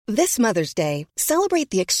This Mother's Day, celebrate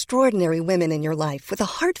the extraordinary women in your life with a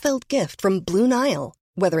heartfelt gift from Blue Nile.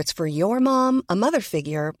 Whether it's for your mom, a mother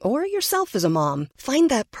figure, or yourself as a mom, find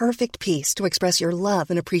that perfect piece to express your love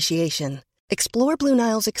and appreciation. Explore Blue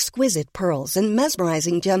Nile's exquisite pearls and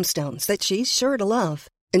mesmerizing gemstones that she's sure to love.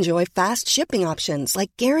 Enjoy fast shipping options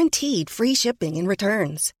like guaranteed free shipping and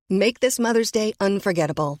returns. Make this Mother's Day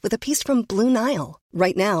unforgettable with a piece from Blue Nile.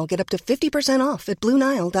 Right now, get up to 50% off at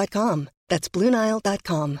BlueNile.com. That's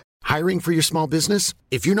BlueNile.com. Hiring for your small business?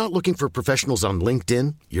 If you're not looking for professionals on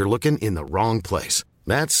LinkedIn, you're looking in the wrong place.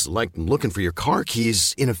 That's like looking for your car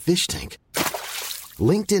keys in a fish tank.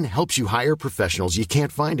 LinkedIn helps you hire professionals you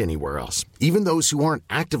can't find anywhere else, even those who aren't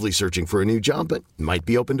actively searching for a new job but might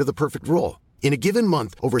be open to the perfect role. In a given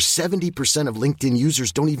month, over 70% of LinkedIn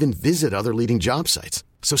users don't even visit other leading job sites.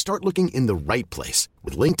 So start looking in the right place.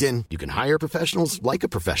 With LinkedIn, you can hire professionals like a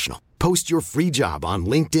professional. Post your free job on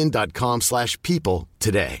linkedin.com/people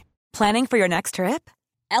today. Planning for your next trip?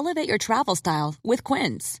 Elevate your travel style with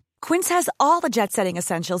Quince. Quince has all the jet-setting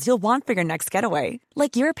essentials you'll want for your next getaway,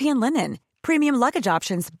 like European linen, premium luggage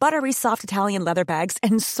options, buttery soft Italian leather bags,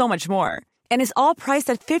 and so much more. And is all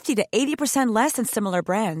priced at 50 to 80% less than similar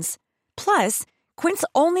brands. Plus, Quince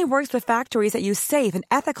only works with factories that use safe and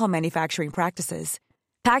ethical manufacturing practices.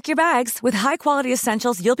 Pack your bags with high-quality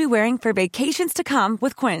essentials you'll be wearing for vacations to come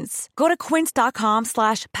with Quince. Go to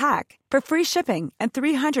quince.com/pack for free shipping and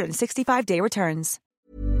 365-day returns.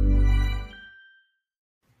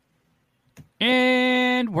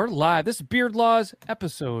 And we're live. This is Beard Laws,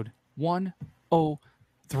 episode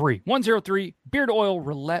 103. 103, Beard Oil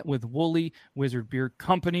Roulette with Woolly Wizard Beard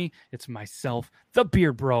Company. It's myself, the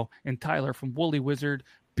Beard Bro, and Tyler from Woolly Wizard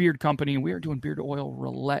Beard Company. And we are doing Beard Oil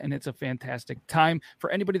Roulette, and it's a fantastic time for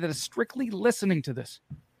anybody that is strictly listening to this.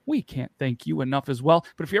 We can't thank you enough as well.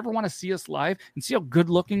 But if you ever want to see us live and see how good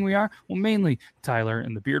looking we are, well, mainly Tyler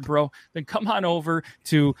and the Beard Bro, then come on over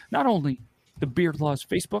to not only the Beard Laws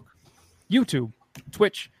Facebook, YouTube,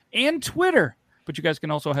 Twitch, and Twitter. But you guys can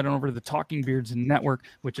also head on over to the Talking Beards Network,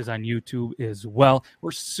 which is on YouTube as well. We're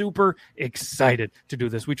super excited to do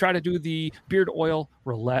this. We try to do the Beard Oil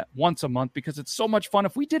Roulette once a month because it's so much fun.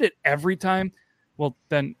 If we did it every time, well,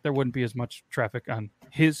 then there wouldn't be as much traffic on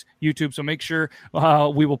his YouTube. So make sure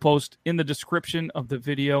we will post in the description of the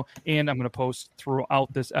video, and I'm going to post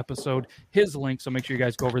throughout this episode his link. So make sure you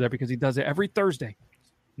guys go over there because he does it every Thursday,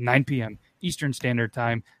 9 p.m. Eastern Standard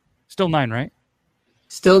Time. Still 9, right?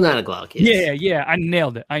 Still 9 o'clock. Yes. Yeah. I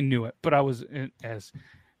nailed it. I knew it, but I was as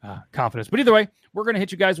confident. But either way, we're going to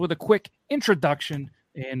hit you guys with a quick introduction,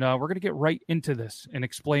 and we're going to get right into this and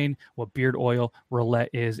explain what Beard Oil Roulette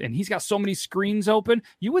is. And he's got so many screens open,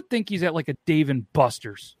 you would think he's at like a Dave &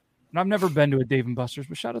 Buster's. And I've never been to a Dave & Buster's,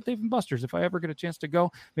 but shout out Dave & Buster's. If I ever get a chance to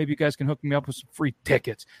go, maybe you guys can hook me up with some free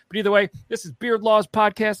tickets. But either way, this is Beard Laws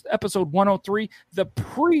Podcast, episode 103, the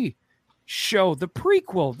pre-show, the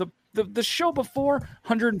prequel, the show before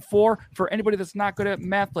 104. For anybody that's not good at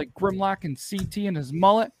math like Grimlock and CT and his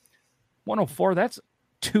mullet, 104, that's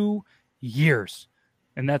 2 years.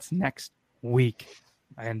 And that's next week.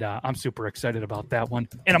 And I'm super excited about that one.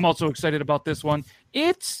 And I'm also excited about this one.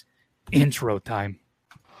 It's intro time.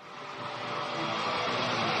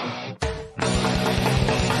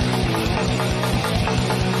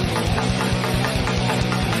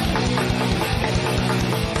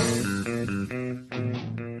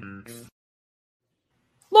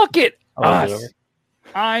 Look at us.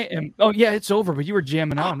 I am. Oh, yeah, it's over, but you were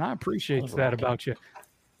jamming out, and I appreciate that about you.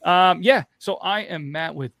 So I am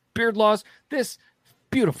Matt with Beard Laws. This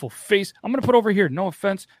beautiful face, I'm going to put over here. No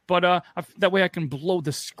offense, but that way I can blow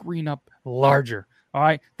the screen up larger. All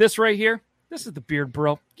right, this right here, this is the Beard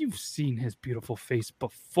Bro. You've seen his beautiful face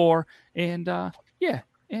before, and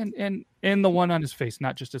and the one on his face,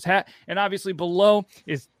 not just his hat. And obviously below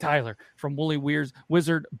is Tyler from Woolly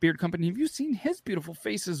Wizard Beard Company. Have you seen his beautiful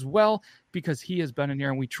face as well? Because he has been in here,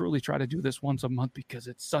 and we truly try to do this once a month because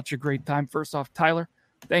it's such a great time. First off, Tyler,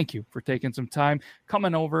 thank you for taking some time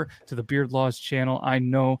coming over to the Beard Laws channel. I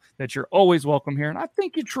know that you're always welcome here, and I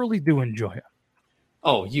think you truly do enjoy it.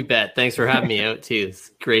 Oh, you bet. Thanks for having me out, too.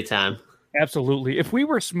 It's a great time. Absolutely. If we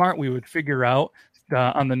were smart, we would figure out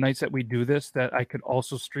on the nights that we do this that I could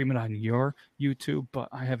also stream it on your YouTube, but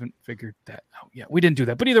I haven't figured that out yet. We didn't do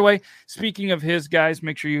that. But either way, speaking of his, guys,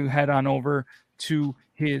 make sure you head on over to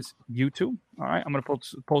his YouTube. All right, I'm going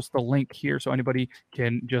to post the link here so anybody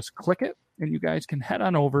can just click it, and you guys can head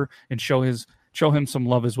on over and show him some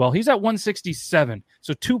love as well. He's at 167.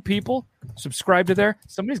 So 2 people subscribe to there.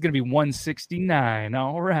 Somebody's going to be 169.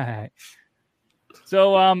 All right.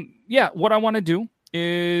 So, what I want to do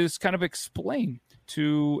is kind of explain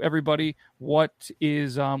to everybody what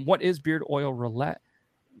is Beard Oil Roulette.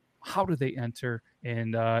 how do they enter,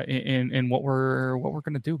 and what we're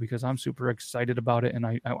going to do, because I'm super excited about it, and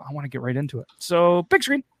I want to get right into it. So big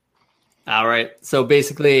screen. All right. So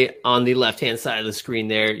basically on the left-hand side of the screen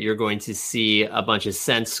there, you're going to see a bunch of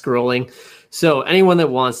scents scrolling. So anyone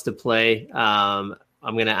that wants to play, I'm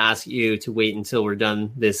going to ask you to wait until we're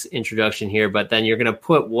done this introduction here, but then you're going to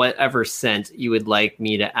put whatever scent you would like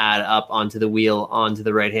me to add up onto the wheel onto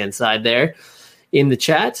the right-hand side there. In the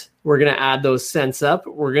chat, we're going to add those scents up.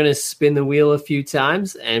 We're going to spin the wheel a few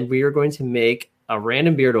times, and we are going to make a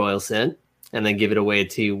random beard oil scent and then give it away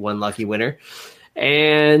to one lucky winner.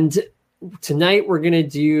 And tonight we're going to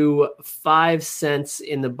do 5 scents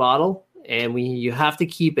in the bottle, and you have to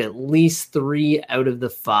keep at least 3 out of the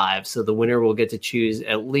 5. So the winner will get to choose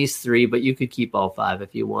at least 3, but you could keep all 5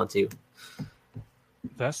 if you want to.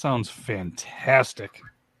 That sounds fantastic.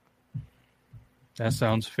 That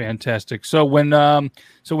sounds fantastic. So whenever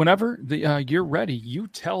you're ready, you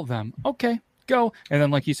tell them, okay, go. And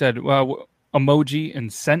then, like he said, emoji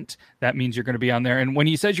and scent, that means you're going to be on there. And when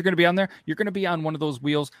he says you're going to be on there, you're going to be on one of those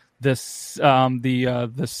wheels. The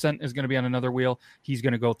scent is going to be on another wheel. He's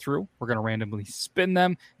going to go through. We're going to randomly spin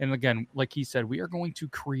them. And again, like he said, we are going to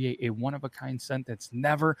create a one-of-a-kind scent that's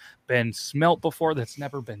never been smelt before, that's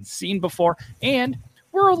never been seen before. And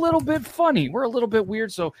we're a little bit funny. We're a little bit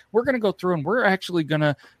weird. So we're going to go through, and we're actually going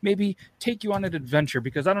to maybe take you on an adventure,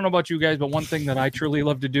 because I don't know about you guys, but one thing that I truly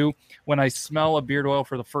love to do when I smell a beard oil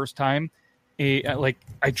for the first time, I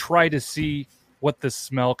try to see what the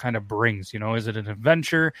smell kind of brings. Is it an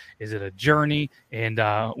adventure? Is it a journey? And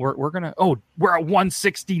we're at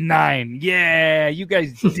 169. Yeah, you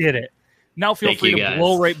guys did it. Now feel free to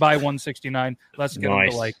blow right by 169. Let's get them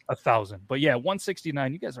to like 1,000. But yeah,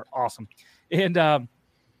 169. You guys are awesome. And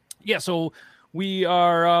so we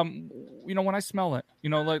are, when I smell it,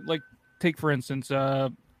 like take for instance,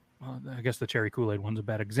 I guess the cherry Kool-Aid one's a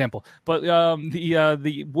bad example, but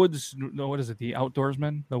the woods, what is it? The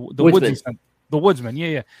outdoorsman, the woodsy scent, the woodsman.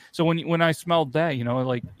 Yeah. So when I smelled that,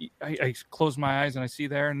 like I closed my eyes and I see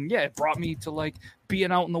there, and it brought me to like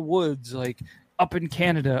being out in the woods, like up in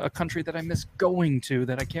Canada, a country that I miss going to,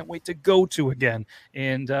 that I can't wait to go to again.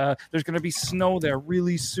 And there's going to be snow there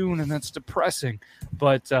really soon, and that's depressing.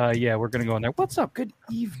 But we're going to go in there. What's up? Good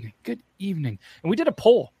evening. Good evening. And we did a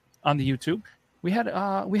poll on the YouTube. We had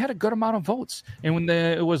a good amount of votes. And when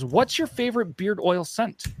it was, what's your favorite beard oil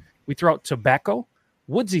scent? We threw out tobacco,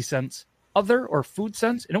 woodsy scents, other or food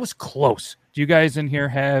scents, and it was close. Do you guys in here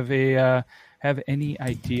have any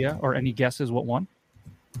idea or any guesses what won?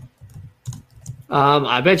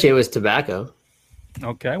 I bet you it was tobacco.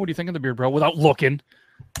 Okay, what do you think of the beard, bro? Without looking.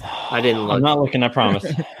 I didn't look. I'm not looking, I promise.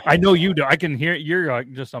 I know you do. I can hear it. You're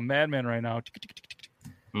just a madman right now.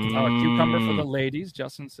 Cucumber for the ladies.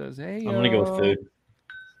 Justin says, hey. I'm going to go with food.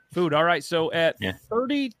 Food, all right. So at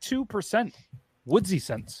 32%, woodsy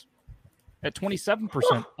scents. At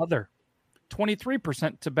 27%, other.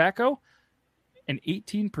 23% tobacco. And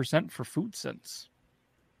 18% for food scents.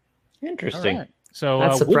 Interesting. Right. So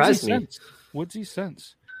that surprised me. Woodsy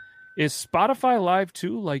scents. Is Spotify live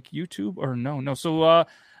too, like YouTube, or no? So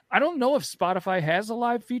I don't know if Spotify has a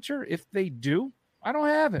live feature. If they do, I don't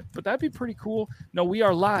have it, but that'd be pretty cool. No, we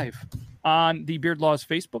are live on the Beard Laws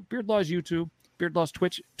Facebook, Beard Laws YouTube, Beard Laws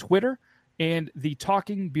Twitch, Twitter, and the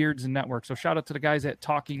Talking Beards Network. So shout out to the guys at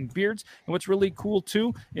Talking Beards. And what's really cool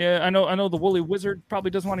too, I know the Woolly Wizard probably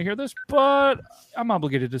doesn't want to hear this, but I'm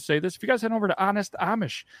obligated to say this. If you guys head over to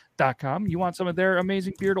honestamish.com, you want some of their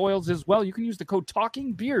amazing beard oils as well, you can use the code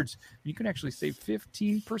Talking Beards. You can actually save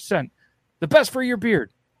 15%. The best for your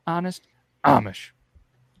beard. Honest Amish.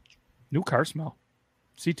 New car smell.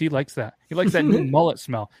 CT likes that. He likes that new mullet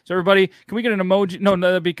smell. So everybody, can we get an emoji? No,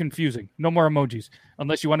 that'd be confusing. No more emojis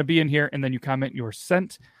unless you want to be in here and then you comment your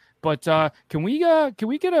scent. But can we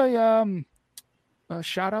get a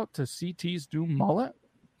shout out to CT's new mullet?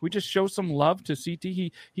 We just show some love to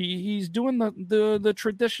CT. He's doing the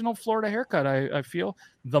traditional Florida haircut. I feel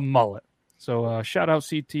the mullet. So shout out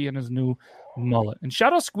CT and his new mullet, and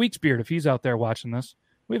shout out Squeak's beard if he's out there watching this.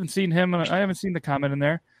 We haven't seen him. I haven't seen the comment in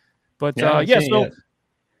there, but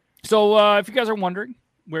So if you guys are wondering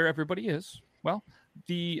where everybody is, well,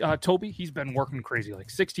 the Toby, he's been working crazy, like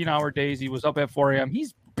 16-hour days. He was up at 4 a.m.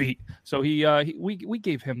 He's beat. So we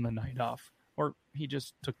gave him the night off, or he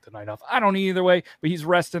just took the night off. I don't know either way, but he's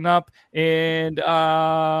resting up. And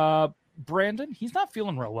Brandon, he's not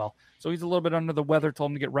feeling real well. So he's a little bit under the weather.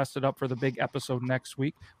 Told him to get rested up for the big episode next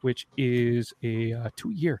week, which is a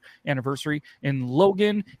 2-year anniversary. And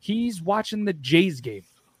Logan, he's watching the Jays game.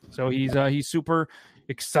 So he's super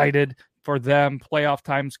excited for them. Playoff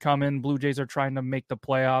time's coming. Blue Jays are trying to make the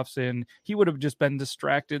playoffs, and he would have just been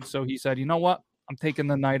distracted. So he said, you know what? I'm taking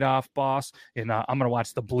the night off, boss, and I'm going to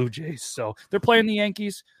watch the Blue Jays. So they're playing the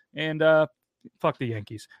Yankees, and fuck the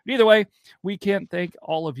Yankees. But either way, we can't thank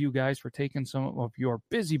all of you guys for taking some of your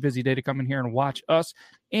busy day to come in here and watch us.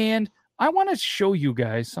 And I want to show you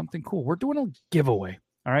guys something cool. We're doing a giveaway.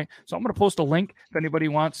 All right. So I'm going to post a link if anybody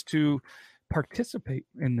wants to participate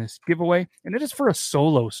in this giveaway. And it is for a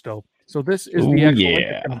solo stove. So this is the actual link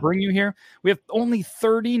that can bring you here. We have only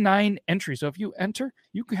 39 entries. So if you enter,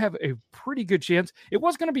 you can have a pretty good chance. It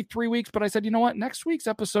was going to be 3 weeks, but I said, you know what? Next week's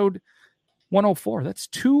episode 104. That's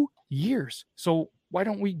 2 years. So why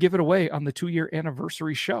don't we give it away on the 2-year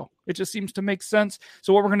anniversary show? It just seems to make sense.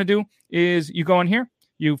 So what we're going to do is you go in here,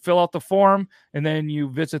 you fill out the form, and then you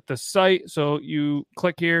visit the site. So you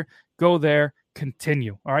click here, go there,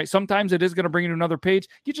 continue. All right. Sometimes it is going to bring you to another page.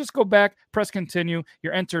 You just go back, press continue.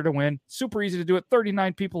 You're entered to win. Super easy to do it.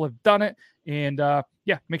 39 people have done it. And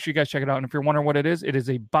yeah, make sure you guys check it out. And if you're wondering what it is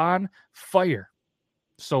a bonfire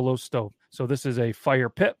solo stove. So this is a fire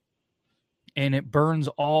pit, and it burns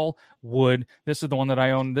all wood. This is the one that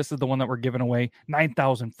I own. This is the one that we're giving away.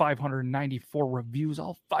 9,594 reviews,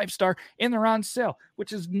 all 5-star, and they're on sale,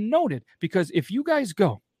 which is noted because if you guys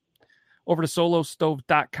go over to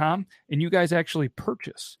solostove.com and you guys actually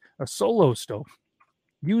purchase a solo stove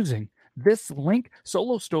using this link,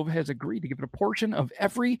 Solo Stove has agreed to give it a portion of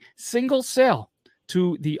every single sale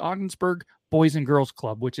to the Ogdensburg Boys and Girls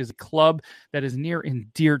Club, which is a club that is near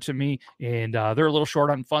and dear to me. And they're a little short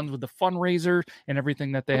on funds with the fundraiser and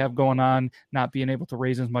everything that they have going on, not being able to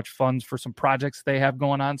raise as much funds for some projects they have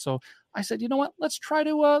going on. So I said, you know what, let's try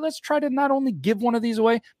to not only give one of these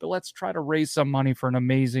away, but let's try to raise some money for an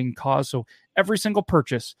amazing cause. So every single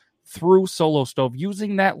purchase through Solo Stove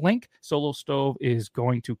using that link, Solo Stove is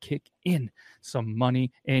going to kick in some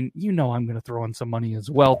money. And you know I'm going to throw in some money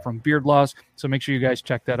as well from Beard Laws. So make sure you guys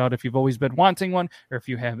check that out if you've always been wanting one, or if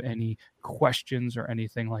you have any questions or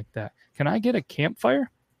anything like that. Can I get a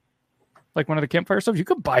campfire? Like one of the campfire stoves? You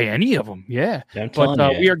could buy any of them. Yeah.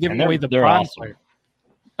 But we are giving away the bonfire.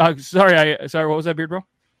 Awesome. Sorry, what was that, Beard Bro?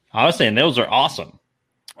 I was saying those are awesome.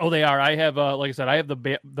 Oh, they are. I have, like I said, I have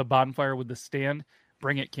the bonfire with the stand.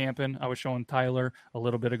 Bring it camping. I was showing Tyler a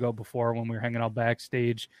little bit ago before when we were hanging out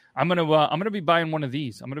backstage. I'm gonna be buying one of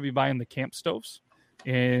these. I'm gonna be buying the camp stoves,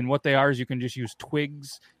 and what they are is you can just use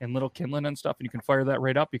twigs and little kindling and stuff, and you can fire that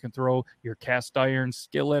right up. You can throw your cast iron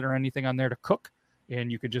skillet or anything on there to cook,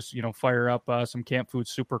 and you could just fire up some camp food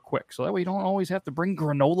super quick. So that way you don't always have to bring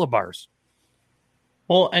granola bars.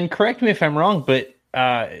 Well, and correct me if I'm wrong, but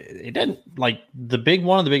it doesn't, like,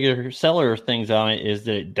 one of the bigger seller things on it is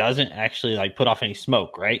that it doesn't actually like put off any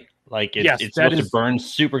smoke, right? Like it's supposed to burn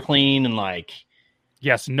super clean and like,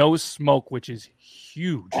 yes, no smoke, which is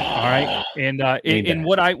huge. All right. And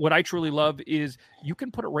what I truly love is you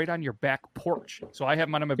can put it right on your back porch. So I have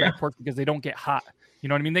mine on my back porch because they don't get hot. You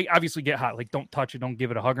know what I mean? They obviously get hot. Like, don't touch it. Don't give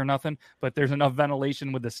it a hug or nothing. But there's enough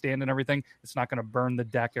ventilation with the stand and everything. It's not going to burn the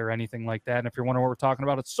deck or anything like that. And if you're wondering what we're talking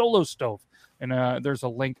about, it's Solo Stove. And there's a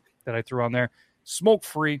link that I threw on there.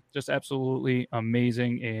 Smoke-free, just absolutely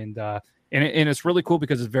amazing. And it's really cool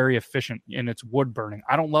because it's very efficient and it's wood burning.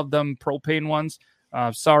 I don't love them propane ones.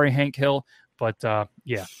 Sorry, Hank Hill. But,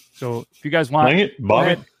 yeah. So if you guys want, go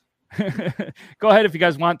ahead. Go ahead if you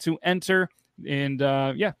guys want to enter. And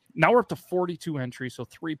yeah, now we're up to 42 entries. So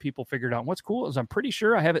 3 people figured out. And what's cool is I'm pretty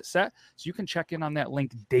sure I have it set so you can check in on that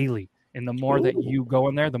link daily. And the more that you go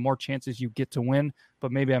in there, the more chances you get to win.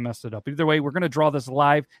 But maybe I messed it up. Either way, we're going to draw this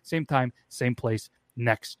live, same time, same place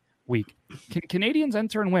next week. Can Canadians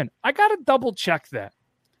enter and win? I got to double check that.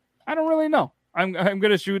 I don't really know. I'm going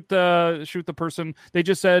to shoot the person. They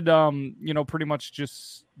just said, pretty much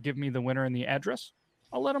just give me the winner and the address.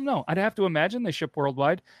 I'll let them know. I'd have to imagine they ship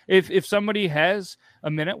worldwide. If somebody has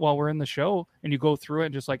a minute while we're in the show and you go through it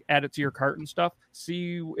and just like add it to your cart and stuff,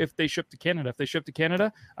 see if they ship to Canada. If they ship to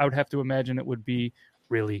Canada, I would have to imagine it would be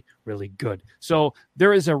really, really good. So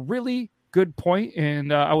there is a really good point,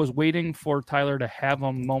 and I was waiting for Tyler to have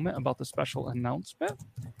a moment about the special announcement.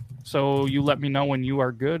 So you let me know when you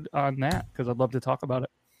are good on that, because I'd love to talk about it.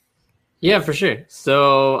 Yeah, for sure.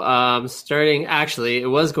 So starting, actually, it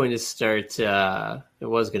was going to start tomorrow,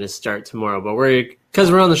 but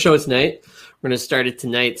because we're on the show tonight, we're going to start it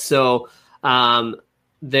tonight. So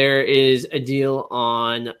there is a deal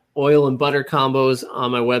on oil and butter combos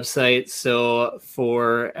on my website. So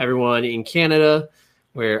for everyone in Canada,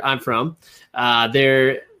 where I'm from,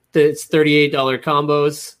 it's $38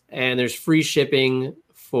 combos, and there's free shipping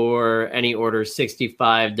for any order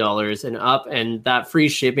 $65 and up. And that free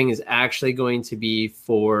shipping is actually going to be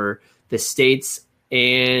for the States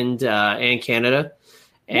and Canada.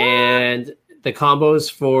 What? And The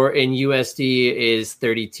combos for in USD is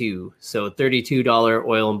 32. So $32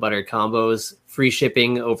 oil and butter combos, free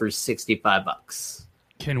shipping over $65.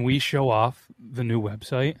 Can we show off the new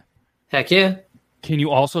website? Heck yeah. Can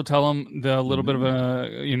you also tell them the little bit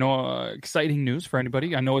of exciting news for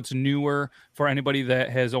anybody? I know it's newer for anybody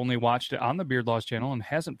that has only watched it on the Beard Laws channel and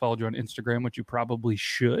hasn't followed you on Instagram, which you probably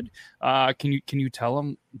should. Can you tell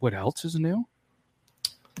them what else is new?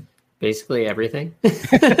 Basically everything.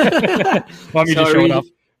 Want me to show it off?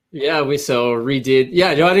 Yeah, we redid. Yeah,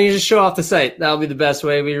 why don't you just show off the site? That'll be the best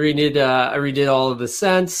way. We redid. I redid all of the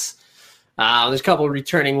scents. There's a couple of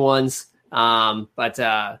returning ones,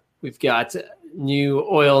 but we've got new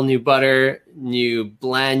oil, new butter, new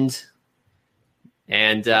blend,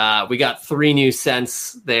 and we got 3 new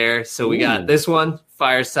scents there. So we got this one,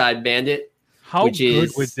 Fireside Bandit. How good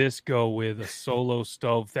would this go with a solo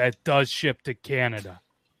stove that does ship to Canada?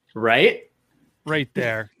 Right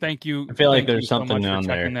there. Thank you. I feel like there's something down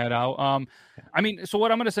there. Checking that out. I mean, so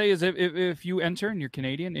what I'm going to say is, if you enter and you're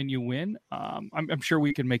Canadian and you win, I'm sure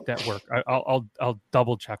we can make that work. I'll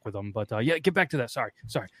double check with them. But yeah, get back to that. Sorry.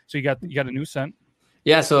 So you got a new scent.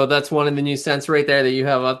 Yeah, so that's one of the new scents right there that you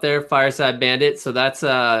have up there, Fireside Bandit. So that's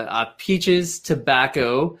peaches,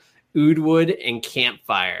 tobacco, oud wood, and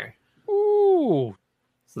campfire. Ooh.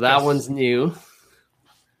 So that one's new.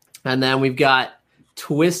 And then we've got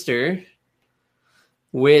Twister,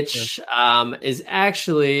 which is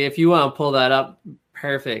actually, if you want to pull that up,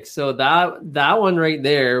 perfect. So that one right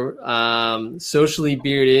there, socially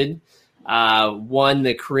bearded, won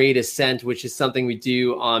the Create a Scent, which is something we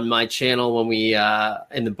do on my channel when we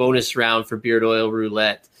in the bonus round for Beard Oil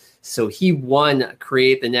Roulette. So he won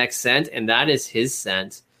Create the Next Scent, and that is his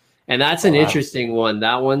scent. And that's an interesting one.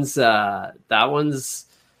 That one's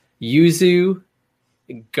yuzu,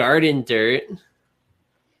 garden dirt,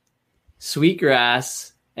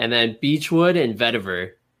 sweetgrass, and then beechwood and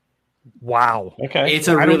vetiver. Wow. Okay. It's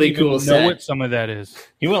a really cool scent. I don't know what some of that is.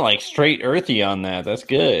 You went like straight earthy on that. That's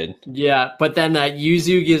good. Yeah, but then that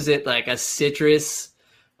yuzu gives it like a citrus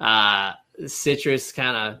kind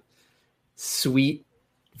of sweet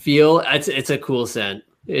feel. It's a cool scent.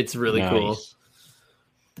 It's really cool.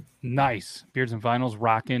 Nice. Beards and Vinyls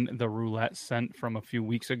rocking the Roulette scent from a few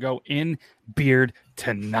weeks ago in Beard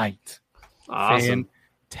tonight. Awesome.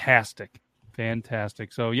 Fantastic.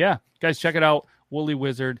 So yeah, guys, check it out.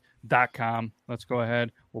 WoollyWizard.com. Let's go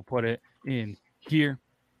ahead. We'll put it in here.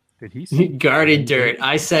 Did he say garden dirt?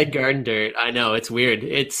 I said garden dirt. I know, it's weird.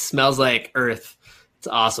 It smells like earth. It's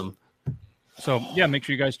awesome. So yeah, make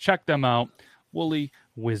sure you guys check them out.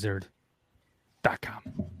 WoollyWizard.com.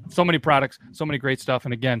 So many products, so many great stuff.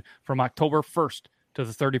 And again, from October 1st to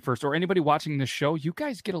the 31st, or anybody watching this show, you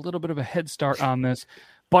guys get a little bit of a head start on this.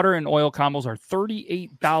 Butter and oil combos are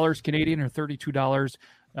 $38 Canadian or $32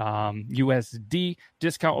 USD.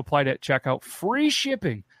 Discount applied at checkout. Free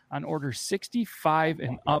shipping on order 65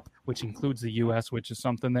 and up, which includes the US, which is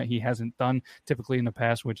something that he hasn't done typically in the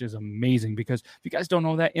past, which is amazing because if you guys don't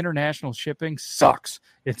know that, international shipping sucks.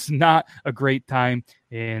 It's not a great time,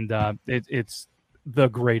 and it's the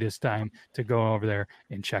greatest time to go over there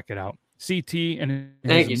and check it out. CT and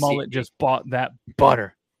his mullet just bought that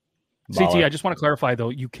butter. CT, I just want to clarify, though,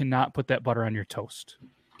 you cannot put that butter on your toast.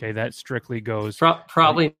 Okay, that strictly goes...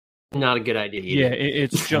 Probably not a good idea either. Yeah,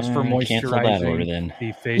 it's just for moisturizing that order, then.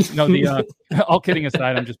 the face. No, all kidding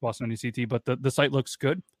aside, I'm just bossing on you, CT, but the site looks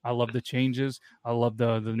good. I love the changes. I love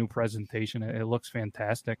the new presentation. It looks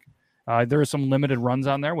fantastic. There are some limited runs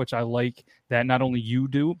on there, which I like that not only you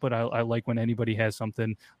do, but I like when anybody has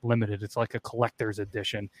something limited. It's like a collector's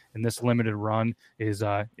edition, and this limited run is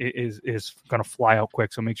going to fly out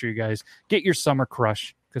quick. So make sure you guys get your summer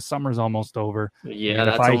crush because summer's almost over. Yeah, and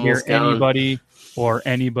if I hear anybody or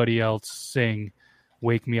anybody else sing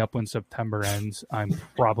 "Wake Me Up When September Ends," I'm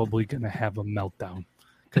probably going to have a meltdown.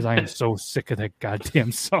 Because I am so sick of that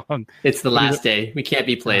goddamn song. It's the last day. We can't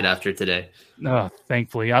be played after today.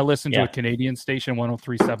 Thankfully. I listened to a Canadian station,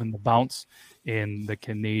 103.7 The Bounce, and the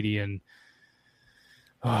Canadian,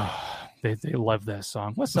 they love that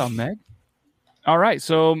song. What's up, Meg? All right.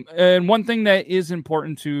 So, and one thing that is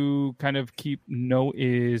important to kind of keep note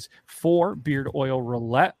is for Beard Oil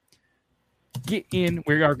Roulette, get in.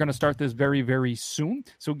 We are going to start this very, very soon.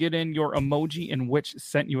 So get in your emoji and which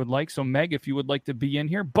scent you would like. So Meg, if you would like to be in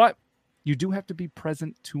here, but you do have to be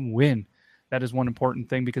present to win. That is one important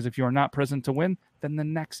thing because if you are not present to win, then the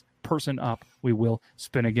next person up, we will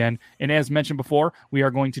spin again. And as mentioned before, we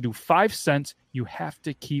are going to do 5 cents. You have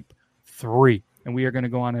to keep 3. And we are going to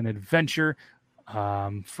go on an adventure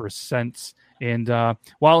for cents. And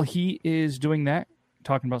while he is doing that,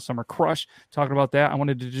 talking about Summer Crush, talking about that, I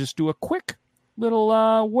wanted to just do a quick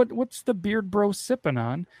little what's the Beard Bro sipping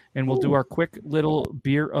on, and we'll do our quick little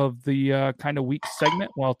beer of the kind of week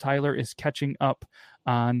segment while Tyler is catching up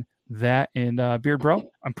on that. And Beard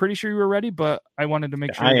Bro, I'm pretty sure you were ready, but I wanted to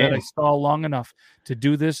make sure I stall long enough to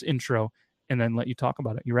do this intro and then let you talk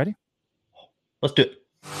about it. You ready? Let's do it.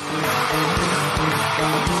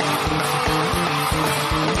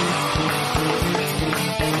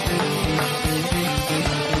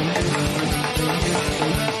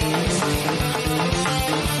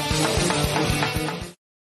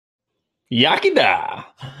 Yakida.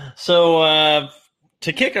 So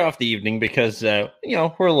to kick off the evening, because we're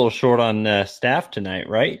a little short on staff tonight,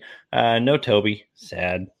 right? No Toby,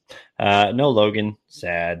 sad. No Logan,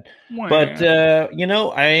 sad. Wow. But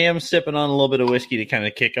I am sipping on a little bit of whiskey to kind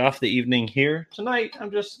of kick off the evening here tonight. I'm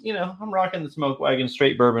just I'm rocking the Smoke Wagon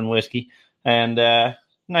straight bourbon whiskey, and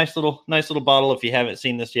nice little bottle. If you haven't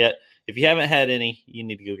seen this yet, if you haven't had any, you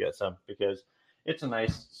need to go get some because it's a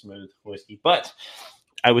nice smooth whiskey. But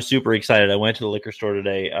I was super excited. I went to the liquor store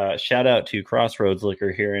today. Shout out to Crossroads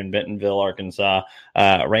Liquor here in Bentonville, Arkansas.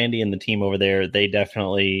 Randy and the team over there, they've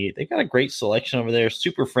got a great selection over there.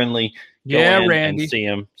 Super friendly. Go in Randy. And see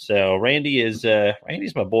him. So Randy's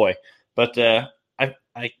my boy. But I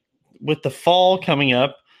with the fall coming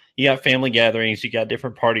up, you got family gatherings, you got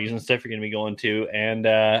different parties and stuff you're going to be going to. And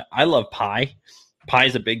I love pie. Pie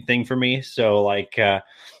is a big thing for me. So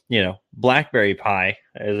blackberry pie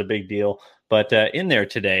is a big deal. But in there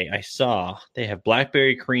today, I saw they have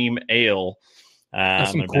blackberry cream ale.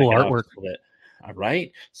 That's some cool artwork. All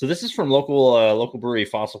right. So this is from local brewery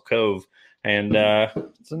Fossil Cove, and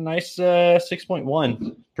it's a nice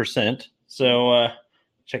 6.1%. So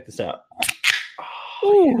check this out.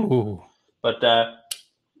 Ooh. But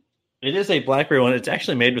it is a blackberry one. It's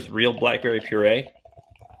actually made with real blackberry puree.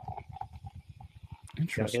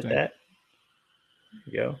 Interesting. Get that? There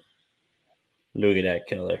you go. Look at that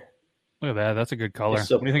color. Look at that. That's a good color.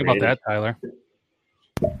 So what do you think about that, Tyler?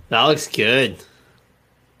 That looks good.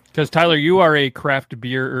 Because, Tyler, you are a craft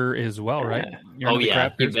beerer as well, right? You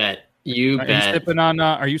bet. You bet.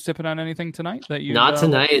 Are you sipping on anything tonight? Not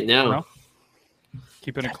tonight, no.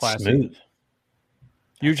 Keeping it classy. Smooth.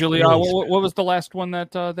 Usually, what was the last one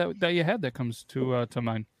that you had that comes to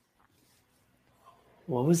mind?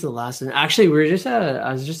 What was the last one? Actually, I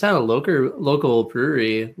was just at a local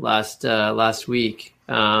brewery last week.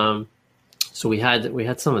 So we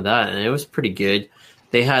had some of that, and it was pretty good.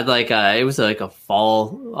 They had it was like a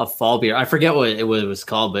fall beer. I forget what it was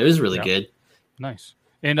called, but it was really good. Nice.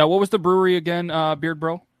 And what was the brewery again, Beard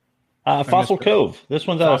Bro? Fossil Cove. This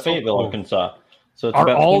one's out of Fayetteville, Arkansas. So it's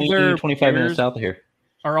about 25 minutes south of here.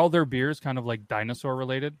 Are all their beers kind of like dinosaur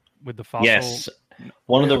related with the fossil? Yes.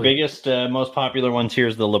 One of the biggest, most popular ones here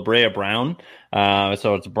is the La Brea Brown.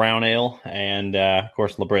 So it's brown ale, and of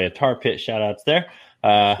course La Brea Tar Pit. Shout outs there.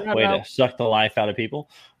 To suck the life out of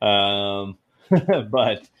people. But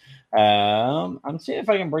I'm seeing if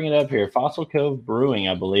I can bring it up here. Fossil Cove Brewing,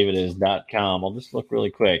 I believe it is .com. I'll just look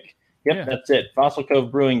really quick. Yep, That's it.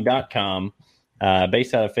 FossilCoveBrewing.com.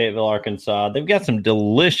 Based out of Fayetteville, Arkansas. They've got some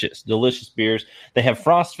delicious beers. They have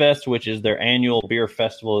Frost Fest, which is their annual beer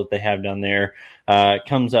festival that they have down there. It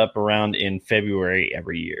comes up around in February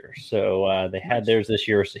every year. So they had theirs this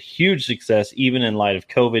year. It's a huge success, even in light of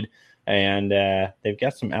COVID. And they've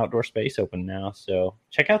got some outdoor space open now. So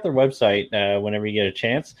check out their website whenever you get a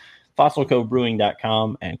chance,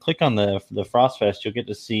 FossilCoveBrewing.com, and click on the Frost Fest. You'll get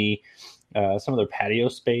to see some of their patio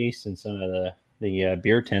space and some of the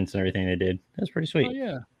beer tents and everything they did. That's pretty sweet. Oh,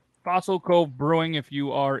 yeah. Fossil Cove Brewing, if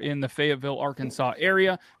you are in the Fayetteville, Arkansas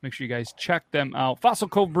area, make sure you guys check them out. Fossil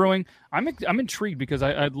Cove Brewing, I'm intrigued because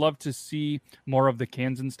I'd love to see more of the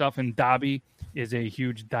cans and stuff. And Dobby is a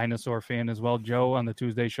huge dinosaur fan as well. Joe on the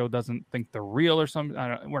Tuesday show doesn't think they're real or something.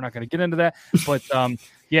 We're not going to get into that. But,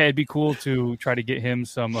 it'd be cool to try to get him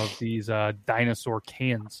some of these dinosaur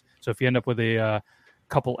cans. So if you end up with a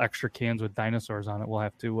couple extra cans with dinosaurs on it, we'll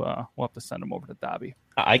have to send them over to Dobby.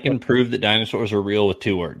 I can prove that dinosaurs are real with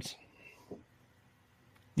 2 words.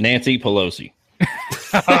 Nancy Pelosi.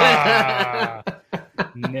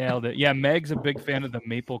 Nailed it. Yeah, Meg's a big fan of the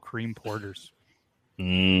maple cream porters.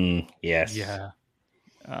 Yes. Yeah.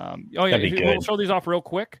 We'll show these off real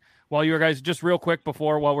quick. While you guys, just real quick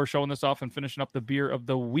while we're showing this off and finishing up the beer of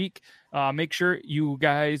the week, make sure you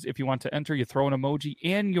guys, if you want to enter, you throw an emoji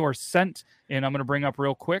and your scent. And I'm going to bring up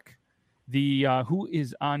real quick the who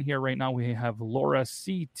is on here right now. We have Laura,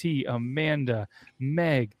 CT, Amanda,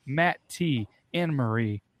 Meg, Matt T, Anna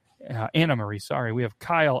Marie. Sorry, we have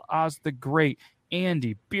Kyle, Oz the Great,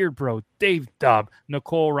 Andy, Beard Bro, Dave Dubb,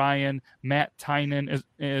 Nicole Ryan, Matt Tynan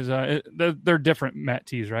is they're different Matt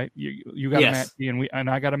T's, right? You got a Matt T and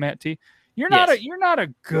I got a Matt T. You're not you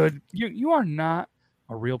are not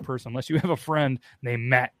a real person unless you have a friend named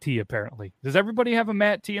Matt T, apparently. Does everybody have a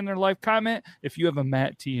Matt T in their life? Comment if you have a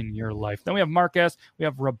Matt T in your life. Then we have Mark S, we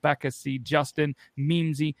have Rebecca C, Justin,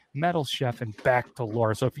 Memesy, Metal Chef, and back to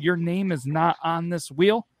Laura. So if your name is not on this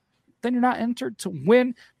wheel, then you're not entered to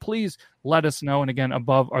win. Please let us know. And again,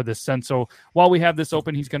 above are the cents. So while we have this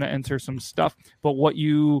open, he's going to enter some stuff. But what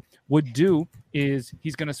you would do is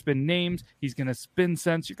he's going to spin names. He's going to spin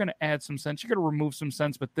cents. You're going to add some cents. You're going to remove some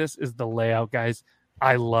cents. But this is the layout, guys.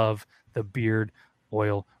 I love the Beard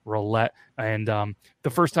Oil Roulette. And the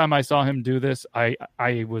first time I saw him do this, I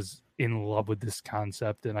was in love with this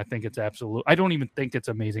concept, and I think it's absolute. I don't even think it's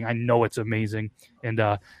amazing. I know it's amazing. And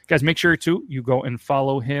guys, make sure too you go and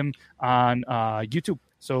follow him on YouTube.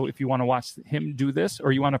 So if you want to watch him do this,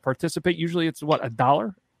 or you want to participate, usually it's what,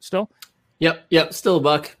 $1 still? Yep, still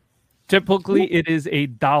 $1. Typically, it is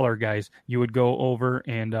 $1, guys. You would go over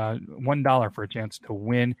and $1 for a chance to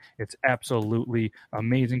win. It's absolutely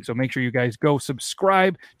amazing. So make sure you guys go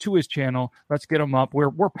subscribe to his channel. Let's get him up.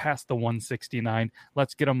 We're past the 169.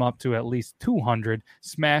 Let's get him up to at least 200.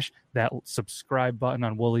 Smash that subscribe button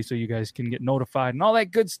on Wooly so you guys can get notified and all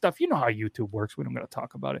that good stuff. You know how YouTube works. We don't got to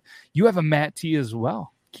talk about it. You have a Matt T as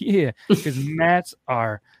well. Yeah, because Matts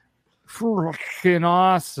are freaking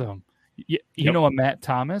awesome. You know a Matt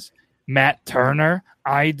Thomas? Matt Turner,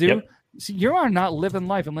 I do. Yep. See, you are not living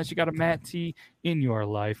life unless you got a Matt T in your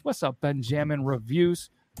life. What's up, Benjamin Reviews?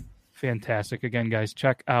 Fantastic. Again, guys,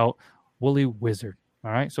 check out Woolly Wizard.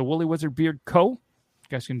 All right, so Woolly Wizard Beard Co. You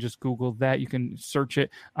guys can just Google that. You can search it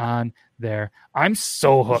on there. I'm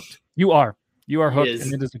so hooked. You are hooked,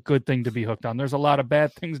 and it is a good thing to be hooked on. There's a lot of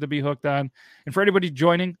bad things to be hooked on. And for anybody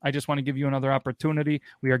joining, I just want to give you another opportunity.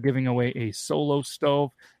 We are giving away a solo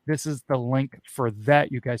stove. This is the link for that.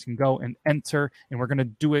 You guys can go and enter, and we're going to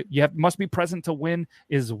do it. You must be present to win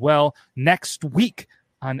as well next week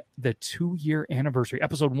on the 2-year anniversary,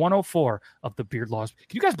 episode 104 of the Beard Laws.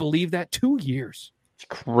 Can you guys believe that? 2 years. It's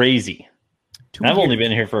crazy. I've only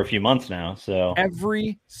been here for a few months now. So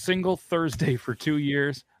every single Thursday for 2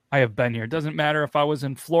 years, I have been here. It doesn't matter if I was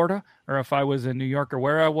in Florida or if I was in New York or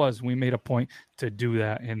where I was. We made a point to do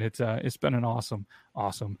that, and it's been an awesome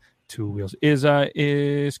 2 wheels.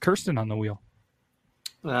 Is Kirsten on the wheel?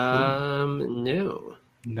 No.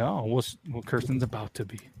 Well, Kirsten's about to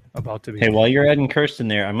be. Hey, while you're adding Kirsten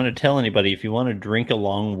there, I'm going to tell anybody if you want to drink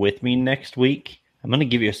along with me next week, I'm going to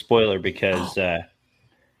give you a spoiler because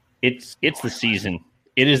it's the season.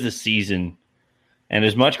 It is the season. And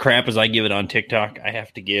as much crap as I give it on TikTok, I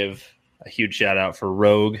have to give a huge shout out for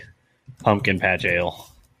Rogue Pumpkin Patch Ale.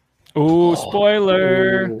 Ooh,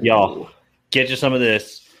 spoiler. Y'all, get you some of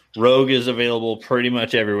this. Rogue is available pretty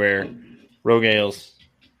much everywhere. Rogue Ales,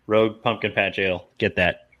 Rogue Pumpkin Patch Ale. Get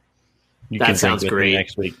that. That sounds great.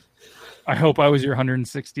 Next week. I hope I was your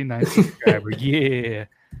 169th subscriber. Yeah.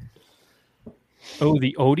 Oh,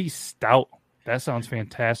 the Odie Stout. That sounds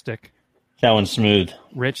fantastic. That one's smooth.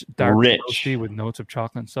 Rich, dark, roasty with notes of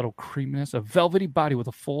chocolate and subtle creaminess. A velvety body with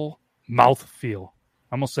a full mouth feel.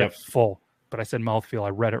 I almost said full, but I said mouth feel. I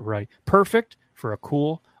read it right. Perfect for a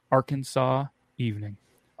cool Arkansas evening.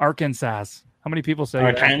 Arkansas. How many people say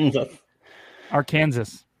Arkansas?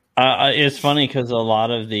 Arkansas. It's funny because a lot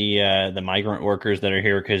of the migrant workers that are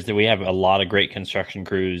here, because we have a lot of great construction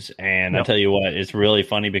crews, and I'll tell you what, it's really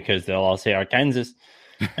funny because they'll all say Arkansas.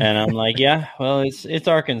 And I'm like, yeah, well, it's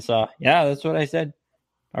Arkansas. Yeah, that's what I said.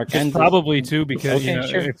 Arkansas. It's probably too because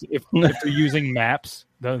if they're using maps,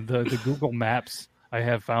 the Google Maps I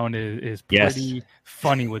have found is pretty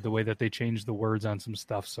funny with the way that they change the words on some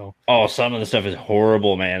stuff. So some of the stuff is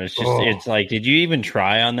horrible, man. It's just it's like, did you even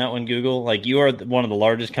try on that one, Google? Like, you are one of the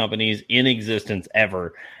largest companies in existence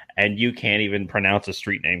ever, and you can't even pronounce a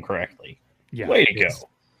street name correctly. Yeah, way to go.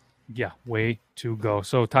 Yeah, way to go.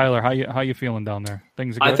 So, Tyler, how you feeling down there?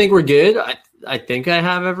 Things are good? I think we're good. I think I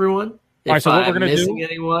have everyone. All right, so what we're going to do?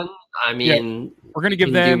 Anyone? I mean, we're going to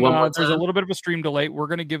give them. There's a little bit of a stream delay. We're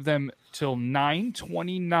going to give them till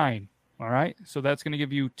 9:29. All right, so that's going to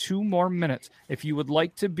give you 2 more minutes. If you would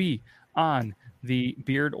like to be on the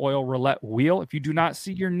Beard Oil Roulette wheel, if you do not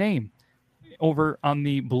see your name over on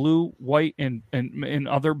the blue, white, and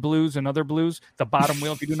other blues, the bottom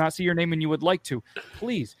wheel, if you do not see your name and you would like to,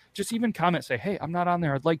 please just even comment, say, hey, I'm not on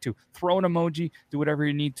there, I'd like to. Throw an emoji, do whatever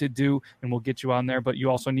you need to do, and we'll get you on there. But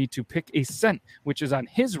you also need to pick a scent, which is on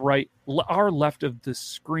his right, our left of the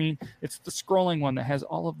screen. It's the scrolling one that has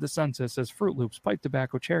all of the scents. It says Fruit Loops, pipe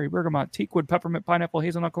tobacco, cherry, bergamot, teakwood, peppermint, pineapple,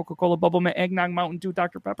 hazelnut, Coca-Cola, bubble mint, eggnog, Mountain Dew,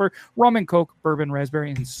 Dr. Pepper, rum and Coke, bourbon,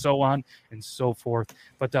 raspberry, and so on and so forth.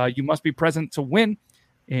 But you must be present to win,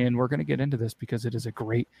 and we're going to get into this because it is a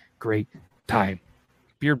great, great time.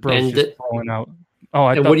 Beard Bro's just falling out. Oh,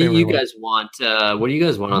 what do you guys want? What do you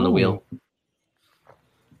guys want on the wheel?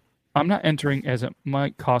 I'm not entering as it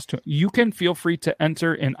might cost to. You can feel free to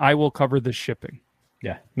enter, and I will cover the shipping.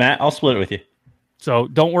 Yeah, Matt, I'll split it with you. So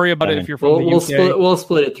don't worry about it if you're from the UK. We'll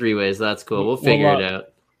split it 3 ways. That's cool. We'll figure it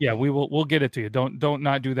out. Yeah, we'll get it to you. Don't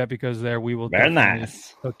not do that because we will. Very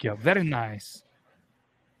nice. Hook you up. Very nice.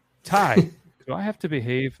 Ty, do I have to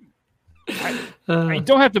behave? I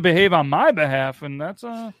don't have to behave on my behalf, and that's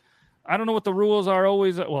I don't know what the rules are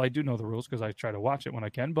always. Well, I do know the rules because I try to watch it when I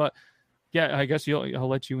can. But yeah, I guess I'll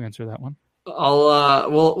let you answer that one.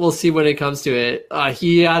 We'll see when it comes to it.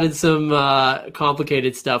 He added some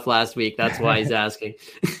complicated stuff last week. That's why he's asking.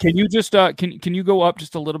 Can you just can you go up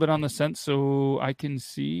just a little bit on the scent so I can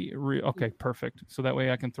see? Okay, perfect. So that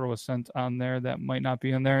way I can throw a scent on there that might not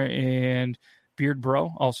be in there. And Beard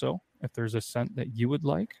Bro also, if there's a scent that you would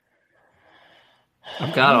like.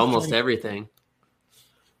 I've got almost everything.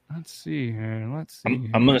 Let's see here.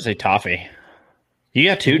 I'm gonna say toffee. You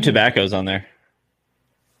got 2 tobaccos on there.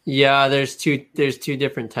 Yeah, there's two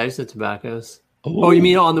different types of tobaccos. Ooh. Oh, you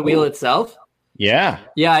mean on the wheel itself? Yeah.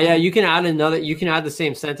 Yeah. You can add you can add the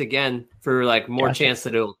same scent again for like more chance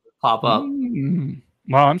that it'll pop up.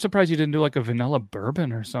 Wow, I'm surprised you didn't do like a vanilla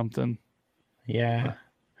bourbon or something. Yeah.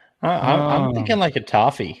 I'm thinking like a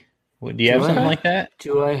toffee. Do you have something like that?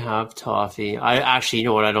 Do I have toffee? I actually, you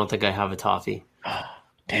know what? I don't think I have a toffee.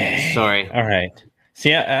 Dang. Sorry. All right.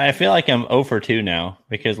 See, I feel like I'm 0 for 2 now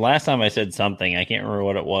because last time I said something, I can't remember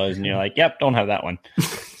what it was, and you're like, "Yep, don't have that one."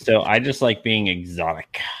 So I just like being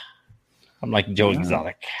exotic. I'm like Joe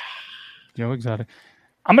Exotic. Joe Exotic.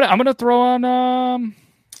 I'm gonna throw on. Oh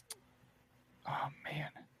man,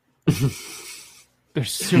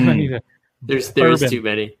 there's too many. There's too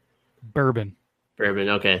many. Bourbon.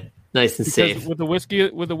 Okay, nice and safe. With the whiskey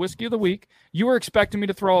of the week, you were expecting me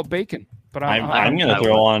to throw out bacon. But I'm going to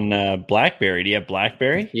throw on blackberry. Do you have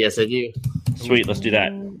blackberry? Yes, I do. Sweet. Let's do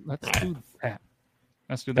that.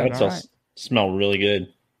 Let's do that. That smell really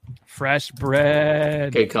good. Fresh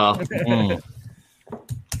bread. Good call.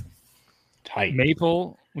 Tight.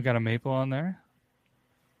 Maple. We got a maple on there.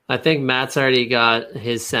 I think Matt's already got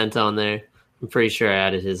his scent on there. I'm pretty sure I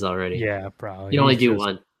added his already. Yeah, probably. You only do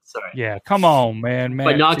one. Sorry. Yeah, come on, man.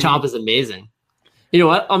 But Knock Chomp is amazing. You know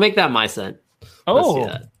what? I'll make that my scent. Let's do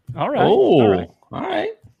that. All right. All right.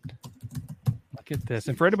 Look at this.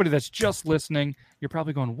 And for anybody that's just listening, you're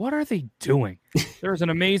probably going, what are they doing? There's an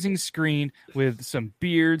amazing screen with some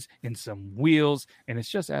beards and some wheels, and it's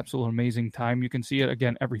just absolute amazing time. You can see it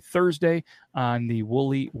again every Thursday on the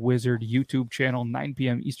Woolly Wizard YouTube channel, 9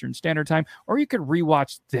 p.m. Eastern Standard Time, or you could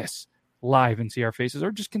rewatch this live and see our faces,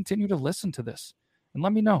 or just continue to listen to this and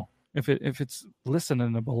let me know if it's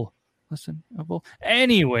listenable.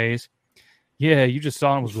 Anyways. Yeah, you just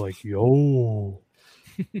saw and was like, yo.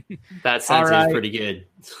 That sounds pretty good.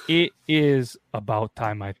 It is about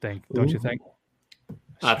time, I think. Don't you think?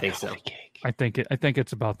 I think so. I think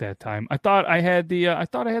it's about that time. I thought I had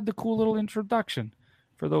the cool little introduction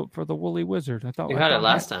for the Woolly Wizard. I thought you had it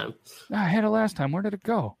last time. I had it last time. Where did it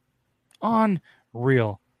go?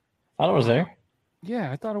 Unreal. I thought it was there.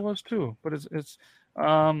 Yeah, I thought it was too. But it's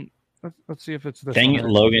let's see if it's this. Dang it,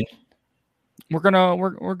 Logan. We're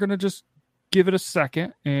gonna just give it a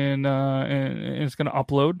second, and it's going to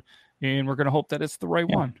upload, and we're going to hope that it's the right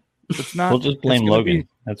one. If it's not, we'll just blame Logan.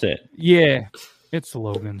 That's it. Yeah, it's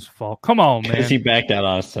Logan's fault. Come on, man. He backed out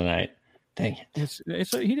on us tonight. Dang it.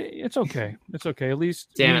 It's okay. It's okay. At least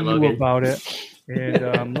Damn it, knew Logan. about it.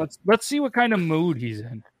 And let's see what kind of mood he's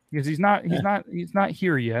in, because he's not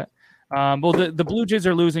here yet. Well, the Blue Jays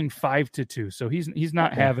are losing 5-2, so he's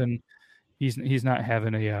not having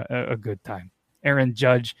a good time. Aaron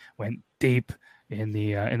Judge went deep in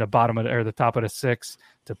the bottom of the top of the 6th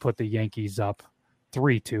to put the Yankees up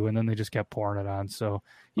 3-2, and then they just kept pouring it on. So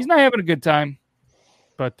he's not having a good time,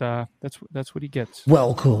 but that's what he gets.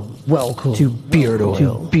 Welcome to Beard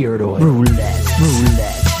Oil.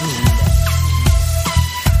 Roulette.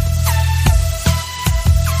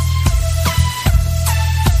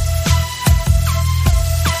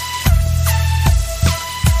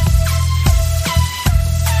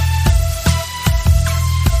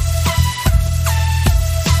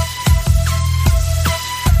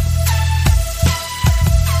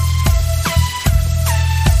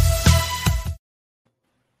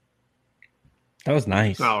 That was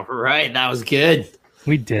nice. All right, that was good.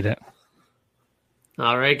 We did it.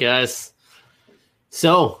 All right, guys.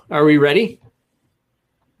 So, are we ready?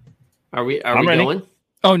 Are we ready. Going?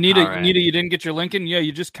 Oh, Nita, you didn't get your link in? Yeah,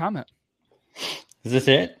 you just comment. Is this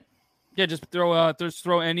it? Yeah, just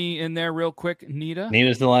throw any in there real quick, Nita.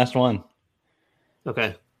 Nita's the last one.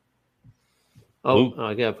 Okay. Oh,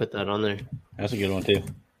 I gotta put that on there. That's a good one too.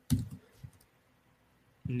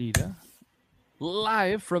 Nita,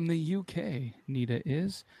 live from the UK. Nita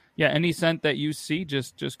is. Yeah, any scent that you see,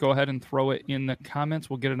 just go ahead and throw it in the comments.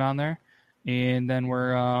 We'll get it on there. And then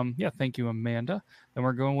we're, thank you, Amanda. Then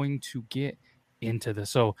we're going to get into this.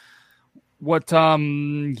 So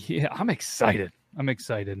I'm excited.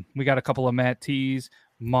 We got a couple of Matt T's,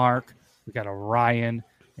 Mark, we got a Ryan,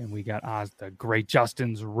 and we got Oz the Great.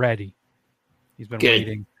 Justin's ready. He's been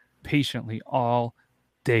waiting patiently all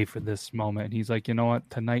day for this moment. And he's like, you know what?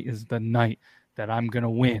 Tonight is the night that I'm going to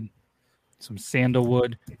win. Some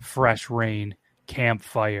sandalwood, fresh rain,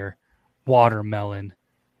 campfire, watermelon,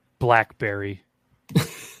 blackberry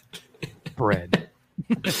bread.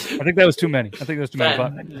 I think that was too many. But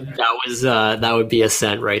that would be a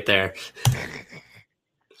scent right there.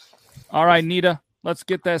 All right, Nita, let's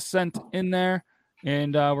get that scent in there,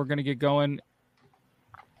 and we're gonna get going.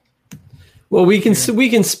 Well, we can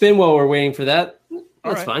spin while we're waiting for that.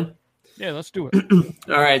 That's fine. Yeah, let's do it.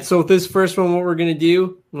 All right. So with this first one, what we're gonna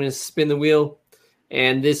do, I'm gonna spin the wheel,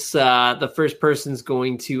 and this the first person's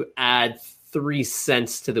going to add 3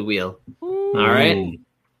 cents to the wheel. Ooh. All right.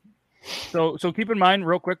 So keep in mind,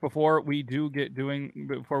 real quick, before we get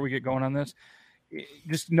going on this,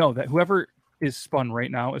 just know that whoever is spun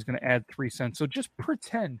right now is going to add 3 cents. So just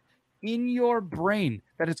pretend in your brain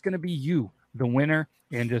that it's going to be you, the winner,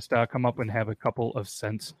 and just come up and have a couple of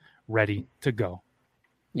cents ready to go.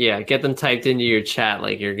 Yeah, get them typed into your chat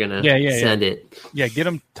like you're going to send it. Yeah, get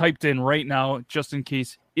them typed in right now just in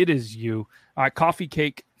case it is you. All right, coffee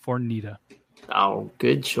cake for Nita. Oh,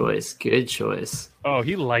 good choice. Good choice. Oh,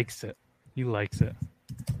 he likes it.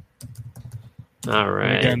 All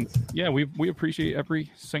right. And again, we appreciate every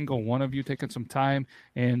single one of you taking some time.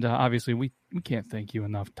 And obviously, we can't thank you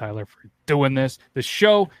enough, Tyler, for doing this. The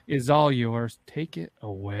show is all yours. Take it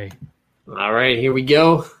away. All right, here we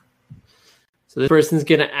go. So this person's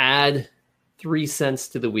going to add 3 cents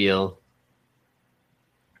to the wheel.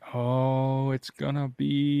 Oh, it's going to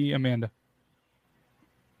be Amanda.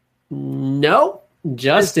 No,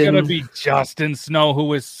 Justin. It's going to be Justin Snow,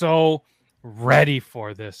 who is so ready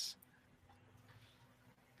for this.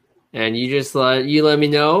 And you just let me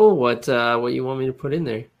know what you want me to put in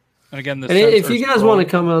there. And again, if you guys want to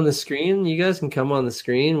come on the screen, you guys can come on the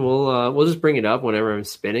screen. We'll just bring it up whenever I'm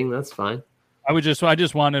spinning. That's fine. I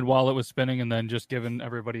just wanted while it was spinning, and then just giving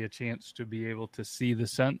everybody a chance to be able to see the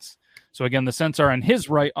scents. So again, the scents are on his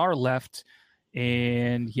right, our left,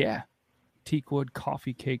 and yeah, teakwood,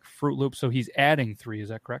 coffee cake, Fruit Loop. So he's adding 3. Is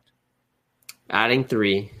that correct? Adding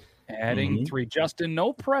 3. Adding 3. Justin,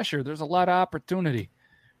 no pressure. There's a lot of opportunity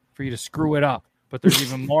for you to screw it up, but there's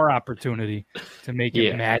even more opportunity to make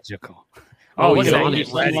it magical. Oh, look at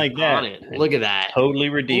that! Like that. Look at that! Totally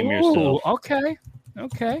redeem yourself.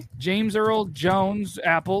 Okay. James Earl Jones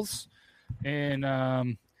apples and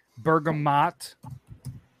bergamots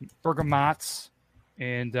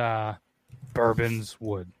and bourbon's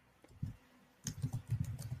wood.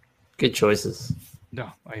 Good choices. No,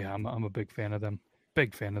 I'm a big fan of them.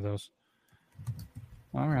 Big fan of those.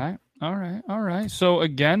 All right. So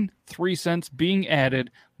again, 3 cents being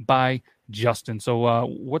added by Justin. So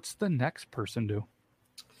what's the next person do?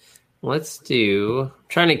 Let's do. I'm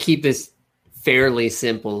trying to keep this fairly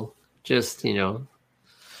simple. Just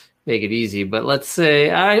make it easy. But let's say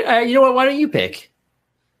you know what? Why don't you pick?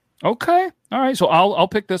 Okay. All right. So I'll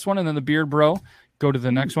pick this one, and then the Beard Bro go to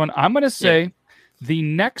the next one. I'm going to say the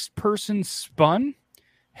next person spun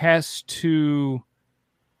has to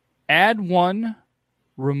add 1.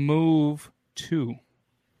 Remove 2.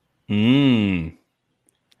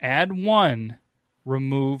 Add 1.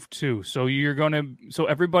 Remove 2. So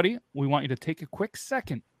everybody, we want you to take a quick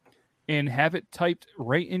second and have it typed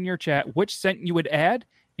right in your chat which cent you would add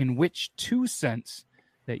and which 2 cents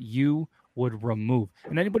that you would remove.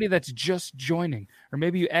 And anybody that's just joining, or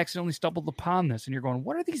maybe you accidentally stumbled upon this and you're going,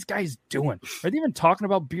 what are these guys doing? Are they even talking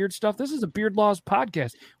about beard stuff? This is a Beard Laws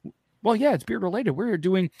podcast. Well, yeah, it's beard related. We're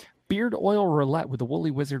doing beard oil roulette with the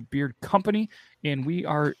Woolly Wizard Beard Company, and we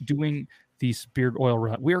are doing these beard oil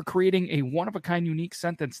roulette. We are creating a one-of-a-kind unique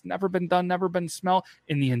scent that's never been done, never been smelled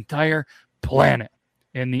in the entire planet.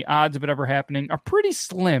 And the odds of it ever happening are pretty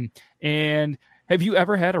slim. And have you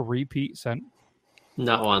ever had a repeat scent?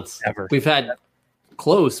 Not once. Ever. We've had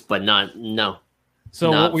close, but no.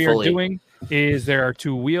 So not what we fully are doing is there are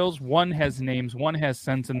 2 wheels. One has names, one has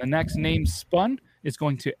scents, and the next name spun is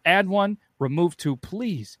going to add 1, remove 2.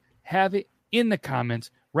 Please have it in the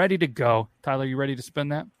comments, ready to go. Tyler, you ready to spin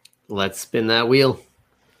that? Let's spin that wheel.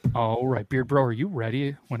 All right, Beard Bro, are you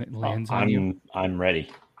ready when it lands on you? I'm ready.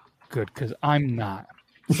 Good, because I'm not.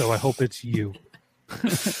 So I hope it's you.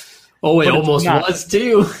 Oh, it almost was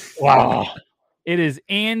too. Wow. It is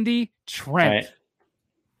Andy Trent. Right.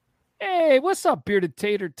 Hey, what's up, Bearded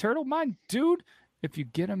Tater Turtle? My dude, if you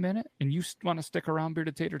get a minute and you want to stick around,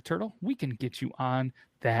 Bearded Tater Turtle, we can get you on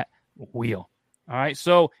that wheel. All right.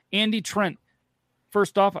 So, Andy Trent,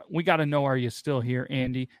 first off, we got to know, are you still here,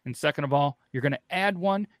 Andy? And second of all, you're going to add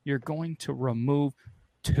one. You're going to remove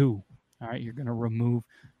two. All right. You're going to remove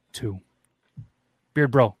two. Beard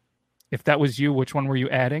Bro, if that was you, which one were you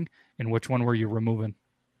adding and which one were you removing?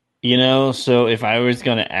 You know, so if I was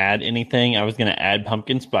going to add anything, I was going to add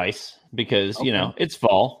pumpkin spice because, you know, it's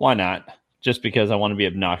fall. Why not? Just because I want to be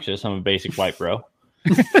obnoxious. I'm a basic white bro.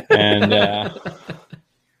 And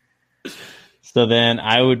so then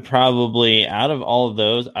I would probably, out of all of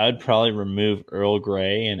those, I would probably remove Earl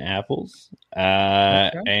Grey and apples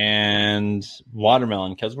and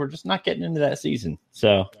watermelon because we're just not getting into that season.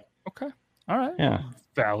 So, okay. All right. Yeah.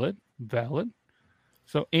 Valid.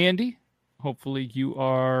 So, Andy, hopefully you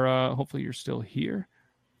are. Hopefully you're still here.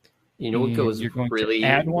 You know what goes really to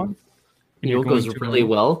add one. You know what goes really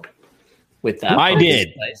well with that. I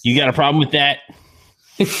did. Spice? You got a problem with that?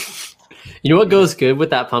 You know what goes good with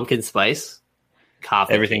that pumpkin spice?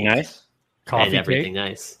 Coffee. Everything cake. Nice. Coffee and everything cake?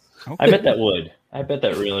 Nice. Okay. I bet that would. I bet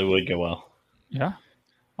that really would go well. Yeah.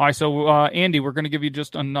 All right. So, Andy, we're going to give you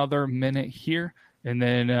just another minute here. And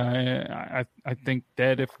then I think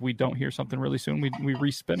that if we don't hear something really soon, we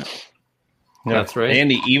respin it. Yeah, that's right.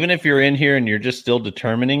 Andy, even if you're in here and you're just still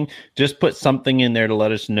determining, just put something in there to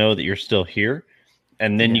let us know that you're still here.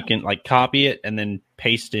 And then you can like copy it and then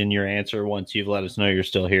paste in your answer once you've let us know you're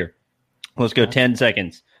still here. Let's go 10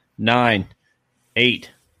 seconds. 9,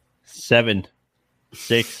 8, 7,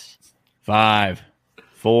 6, 5,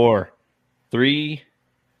 4, 3,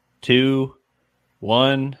 2,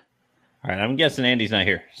 1. All right, I'm guessing Andy's not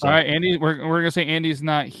here. So. All right, Andy, we're going to say Andy's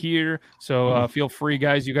not here. So feel free,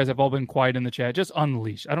 guys. You guys have all been quiet in the chat. Just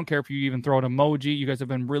unleash. I don't care if you even throw an emoji. You guys have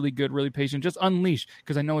been really good, really patient. Just unleash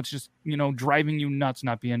because I know it's just, driving you nuts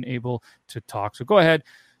not being able to talk. So go ahead.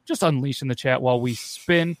 Just unleash in the chat while we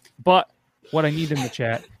spin. But what I need in the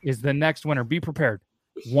chat is the next winner. Be prepared.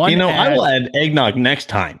 I will add eggnog next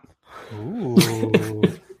time. Ooh.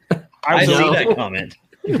 I see that comment.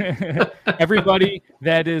 Everybody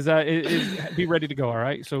that is be ready to go. All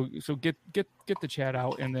right, so get the chat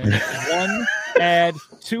out, and then 1 add,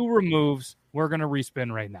 2 removes. We're gonna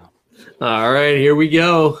respin right now. All right, here we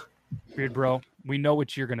go. Beard Bro, we know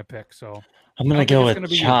what you're gonna pick, so I'm gonna go with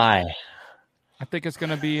chai. I think it's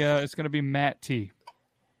gonna be Matt T.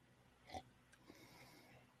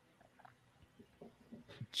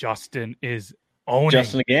 Justin is owning.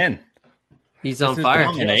 Justin again. He's on fire.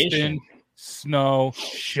 Justin Snow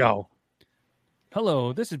Show.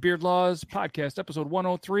 Hello, this is Beard Laws Podcast, episode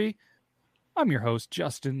 103. I'm your host,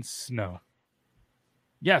 Justin Snow.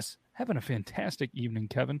 Yes, having a fantastic evening,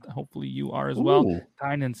 Kevin. Hopefully you are as well.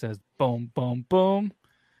 Tynan says, boom, boom, boom.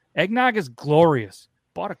 Eggnog is glorious.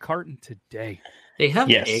 Bought a carton today. They have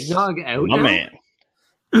eggnog out now? Man.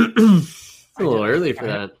 It's a little early for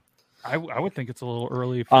that. I would think it's a little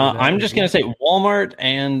early. For I'm just going to say Walmart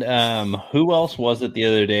and who else was it the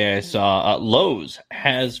other day I saw? Lowe's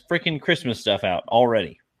has freaking Christmas stuff out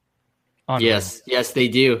already. Yes, they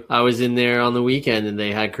do. I was in there on the weekend and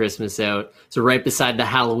they had Christmas out. So right beside the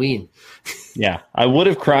Halloween. Yeah, I would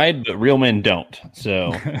have cried, but real men don't.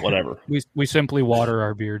 So whatever. we simply water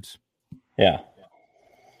our beards. Yeah.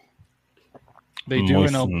 They do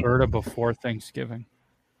in Alberta before Thanksgiving.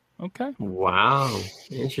 Okay. Wow.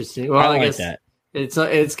 Interesting. Well, I guess that. It's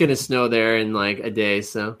going to snow there in like a day,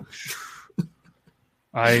 so.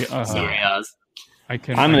 I'm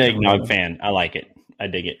an eggnog fan. I like it. I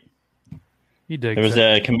dig it. He digs There was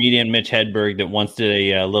a comedian, Mitch Hedberg, that once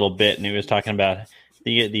did a little bit, and he was talking about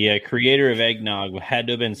the creator of eggnog had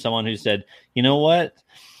to have been someone who said, you know what?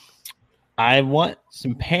 I want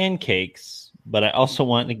some pancakes, but I also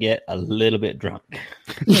want to get a little bit drunk.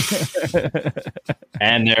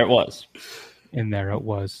 And there it was.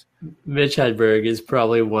 Mitch Hedberg is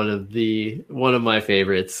probably one of my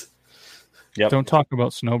favorites. Yep. Don't talk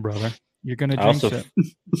about Snow, brother. You're going to jinx it.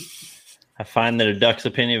 I find that a duck's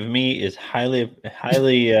opinion of me is highly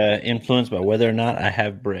influenced by whether or not I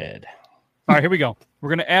have bread. All right, here we go. We're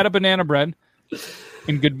going to add a banana bread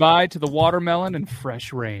and goodbye to the watermelon and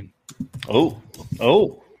fresh rain. Oh.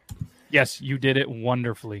 Yes, you did it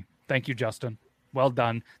wonderfully. Thank you, Justin. Well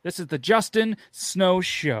done. This is the Justin Snow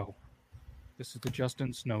Show.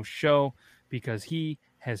 Because he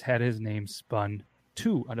has had his name spun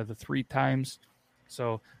 2 out of the 3 times.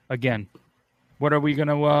 So, again, what are we going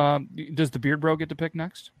to... does the Beard Bro get to pick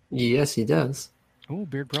next? Yes, he does. Oh,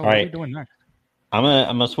 Beard Bro, what are we doing next? I'm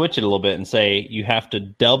gonna switch it a little bit and say you have to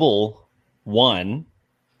double 1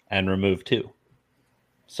 and remove 2.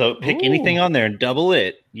 So pick anything on there and double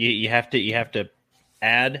it. You have to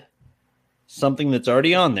add something that's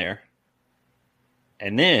already on there,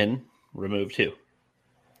 and then remove 2.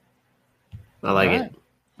 I like it.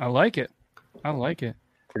 I like it. I like it.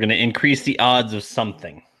 We're gonna increase the odds of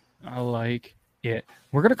something. I like it.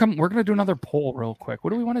 We're gonna do another poll real quick.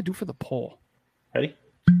 What do we want to do for the poll? Ready?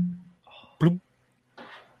 Bloop.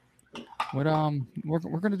 What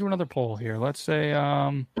we're gonna do another poll here. Let's say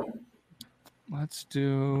let's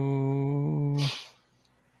do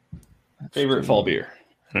favorite fall beer.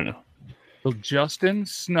 I don't know. Will Justin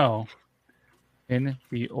Snow in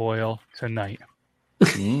the oil tonight?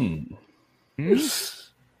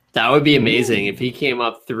 That would be amazing if he came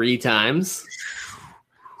up 3 times.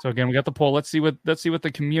 So again, we got the poll. Let's see what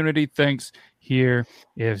the community thinks here.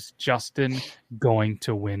 Is Justin going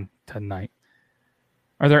to win tonight?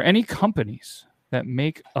 Are there any companies that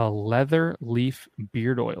make a leather leaf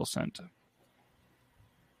beard oil scent?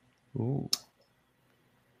 Ooh.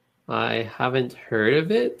 I haven't heard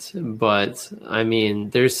of it, but I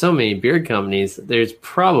mean, there's so many beard companies. There's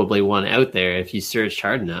probably one out there if you search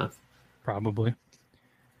hard enough. Probably.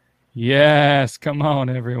 Yes, come on,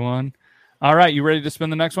 everyone. All right, you ready to spin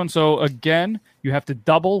the next one? So again, you have to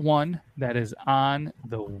double 1 that is on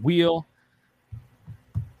the wheel.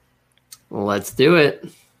 Let's do it.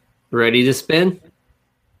 Ready to spin?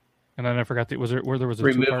 And then I forgot there was a remove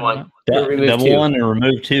 2-part 1. Double 2. 1 and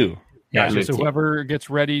remove 2. Yeah, so whoever gets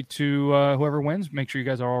ready to whoever wins, make sure you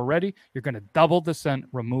guys are all ready. You're going to double the scent,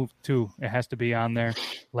 remove 2. It has to be on there.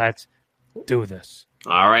 Let's do this.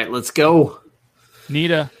 All right, let's go.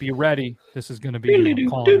 Nita, be ready. This is going to be I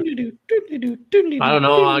don't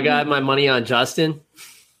know. I got my money on Justin.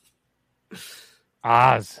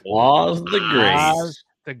 Oz the Great. Oz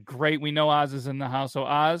the Great. We know Oz is in the house. So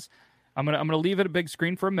Oz, I'm gonna leave it a big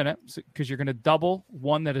screen for a minute because you're gonna double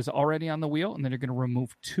 1 that is already on the wheel, and then you're gonna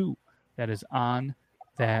remove 2 that is on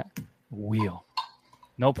that wheel.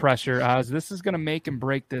 No pressure, Oz. This is gonna make and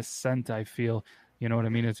break this scent. I feel. You know what I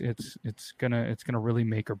mean? It's gonna really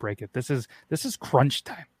make or break it. This is crunch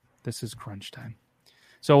time. This is crunch time.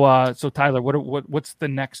 So Tyler, what's the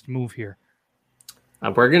next move here?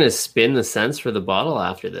 We're gonna spin the scents for the bottle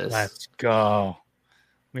after this. Let's go.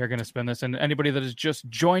 We are gonna spin this, and anybody that is just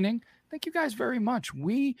joining, thank you guys very much.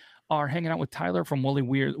 We are hanging out with Tyler from Woolly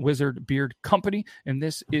Wizard Beard Company, and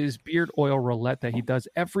this is Beard Oil Roulette that he does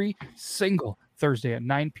every single Thursday at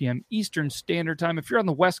 9 p.m. Eastern Standard Time. If you're on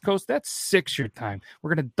the West Coast, that's 6 your time.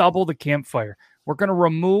 We're going to double the campfire. We're going to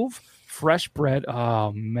remove fresh bread.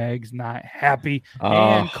 Oh, Meg's not happy.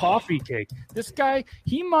 And coffee cake. This guy,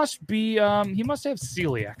 he must have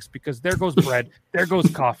celiacs because there goes bread. There goes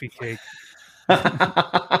coffee cake.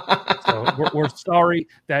 So we're sorry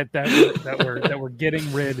that we're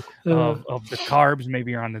getting rid of the carbs. Maybe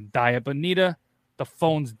you're on the diet. But Nita, the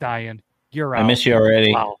phone's dying. You're out. I miss you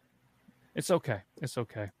already. Wow. It's okay. It's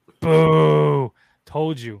okay. Boo!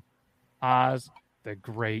 Told you. Oz the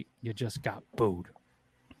Great. You just got booed.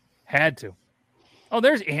 Had to. Oh,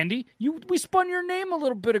 there's Andy. We spun your name a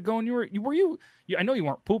little bit ago, and were you? I know you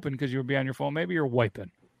weren't pooping because you would be on your phone. Maybe you're wiping.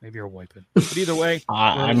 But either way,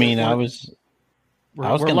 I was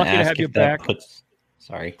lucky to have you back.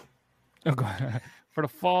 Sorry. Oh, for the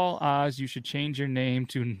fall, Oz, you should change your name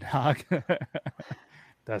to Nog.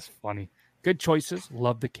 That's funny. Good choices.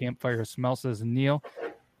 Love the campfire smell, says Neil.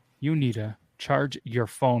 You need to charge your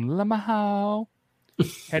phone. Lamahau.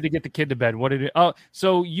 Had to get the kid to bed. What did it? Oh,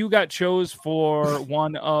 so you got chose for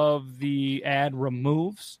one of the ad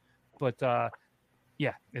removes, but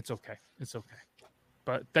yeah, it's okay. It's okay.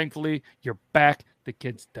 But thankfully, you're back. The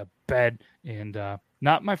kid's to bed, and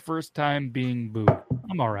not my first time being booed.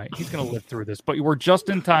 I'm all right. He's gonna live through this. But we're just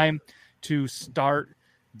in time to start.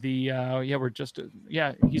 He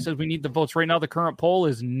says we need the votes right now. The current poll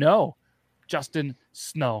is no. Justin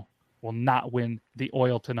Snow will not win the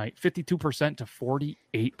oil tonight. 52% to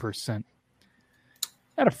 48%.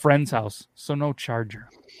 At a friend's house, so no charger.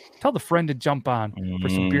 Tell the friend to jump on for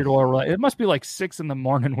some beard oil. It must be like 6 a.m.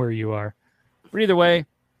 where you are. But either way,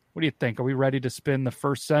 what do you think? Are we ready to spin the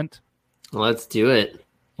first scent? Let's do it.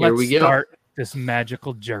 Here we go. Let's start this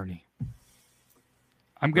magical journey.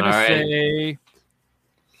 I'm gonna say.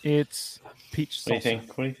 It's peach salsa.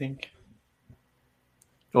 What do you think?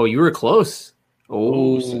 Oh, you were close.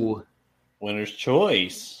 Oh, winner's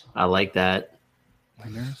choice. I like that.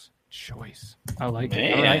 Winner's choice. I like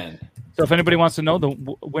it. All right. So if anybody wants to know, the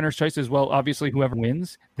winner's choice is, well, obviously whoever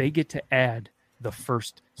wins, they get to add the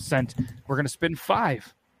first scent. We're going to spin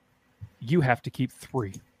 5. You have to keep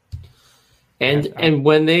 3. And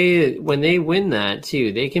when they win that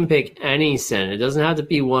too, they can pick any scent. It doesn't have to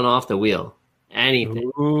be one off the wheel.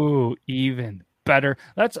 Anything. Ooh, even better.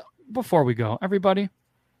 Before we go, everybody,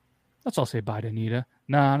 let's all say bye to Nita.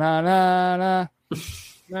 Na na na na.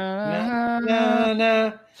 Na na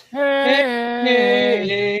na.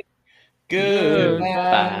 Hey.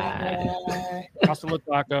 Goodbye. Hasta la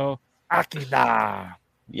taco. Akida.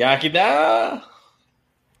 Yakida.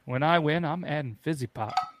 When I win, I'm adding fizzy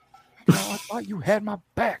pop. I thought you had my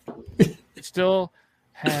back. Still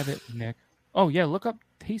have it, Nick. Oh, yeah, look up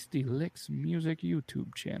Tasty Licks Music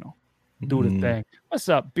YouTube channel. Do the thing. What's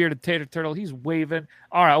up, Bearded Tater Turtle? He's waving.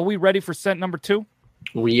 All right, are we ready for scent number 2?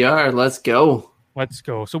 We are. Let's go. Let's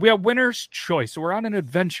go. So we have winner's choice. So we're on an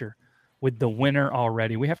adventure with the winner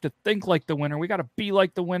already. We have to think like the winner. We got to be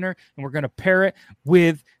like the winner, and we're going to pair it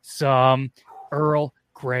with some Earl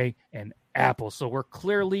Grey and apple. So we're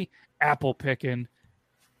clearly apple picking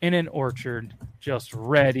in an orchard, just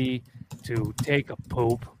ready to take a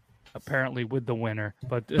poop, apparently with the winner.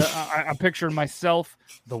 But I'm picturing myself,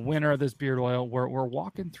 the winner of this beard oil. We're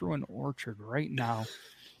walking through an orchard right now.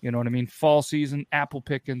 You know what I mean? Fall season, apple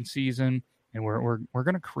picking season, and we're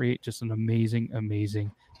going to create just an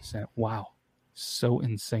amazing scent. Wow. So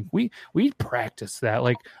in sync. We practice that,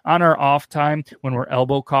 like on our off time when we're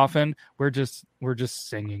elbow coughing, we're just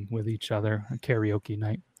singing with each other, a karaoke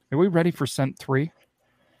night. Are we ready for scent 3?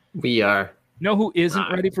 We are. You know who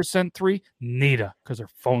isn't ready for scent 3? Nita, because her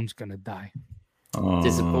phone's gonna die.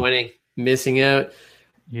 Disappointing. Missing out.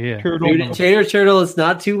 Yeah. Tater Turtle, it's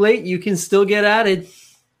not too late. You can still get added.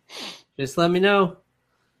 Just let me know.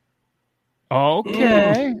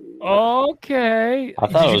 Okay. Okay. I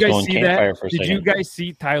thought I was going campfire for a second. Did you guys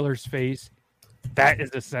see Tyler's face? That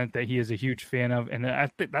is a scent that he is a huge fan of, and I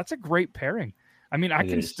think that's a great pairing. I mean, I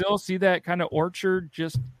can still see that kind of orchard,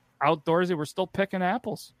 just outdoorsy. We're still picking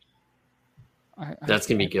apples. That's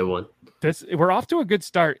gonna be a good one. We're off to a good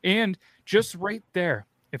start, and just right there,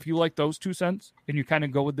 if you like those two scents, and you kind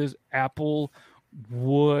of go with this apple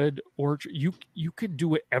wood orchard, you could do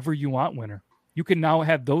whatever you want, winner. You can now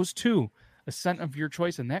have those two, a scent of your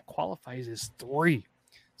choice, and that qualifies as 3.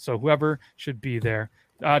 So whoever should be there.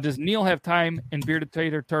 Does Neil have time in Bearded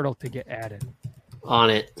Tater Turtle to get added? On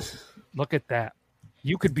it. Look at that.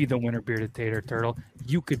 You could be the winner, Bearded Tater Turtle.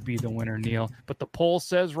 You could be the winner, Neil. But the poll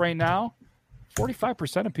says right now,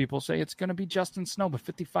 45% of people say it's going to be Justin Snow, but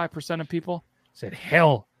 55% of people said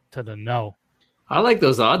hell to the no. I like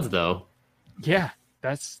those odds, though. Yeah,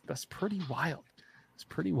 that's pretty wild. It's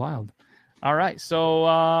pretty wild. All right,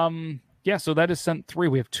 so so that is scent 3.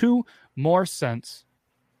 We have 2 more scents.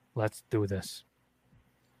 Let's do this.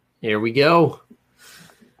 Here we go.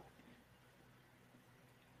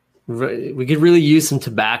 We could really use some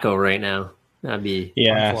tobacco right now. That'd be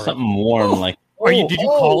something warm. Like, did you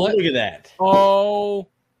call it? Look at that! Oh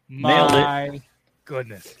my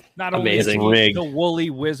goodness! Not only is he the woolly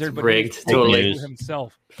wizard, but rigged he totally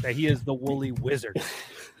himself that he is the woolly wizard.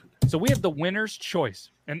 So we have the winner's choice,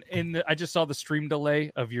 and I just saw the stream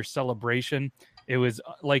delay of your celebration. It was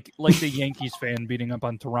like the Yankees fan beating up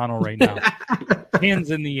on Toronto right now. Hands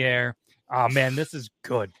in the air. Oh man, this is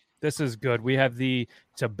good. This is good. We have the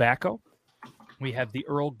tobacco, we have the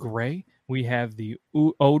Earl Grey, we have the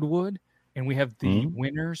Oud Wood, and we have the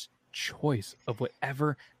winner's choice of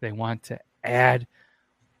whatever they want to add.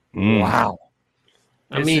 Wow.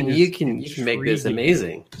 I mean, you can make this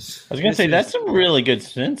amazing. I was going to say, that's some really good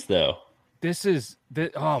scents, though.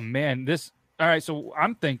 Oh, man. All right, so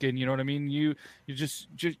I'm thinking, you know what I mean? You just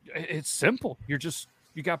it's simple. You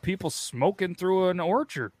got people smoking through an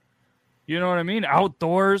orchard. You know what I mean?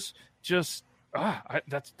 Outdoors, just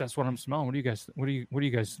that's what I'm smelling. What are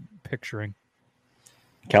you guys picturing?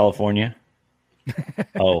 California.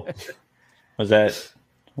 Oh, was that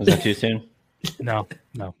too soon? No.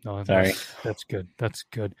 Sorry. That's good. That's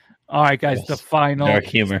good. All right, guys, the final dark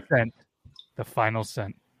humor. Scent. The final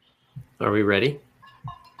scent. Are we ready?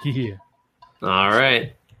 Yeah. All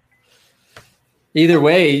right. Either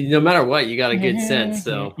way, no matter what, you got a good scent.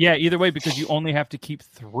 So yeah, either way, because you only have to keep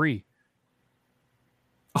 3.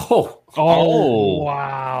 Oh,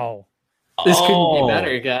 wow. This couldn't be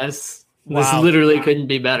better, guys. Wow. This literally couldn't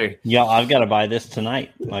be better. Yeah, I've got to buy this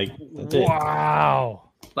tonight. Like, that's it. Wow.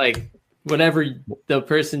 Like, whatever the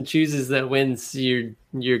person chooses that wins,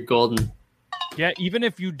 you're golden. Yeah, even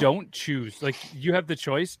if you don't choose, like, you have the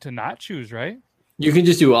choice to not choose, right? You can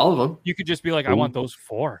just do all of them. You could just be like, I want those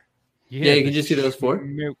 4. Yeah, you can just do those 4.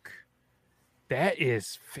 Milk. That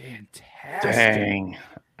is fantastic. Dang.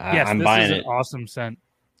 Yes, I'm this buying is it. An awesome scent.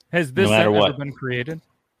 Has this scent ever been created?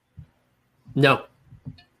 No.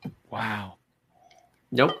 Wow.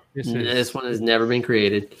 Nope. This one has never been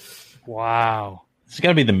created. Wow. It's got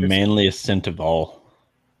to be the manliest scent of all.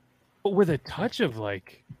 But with a touch of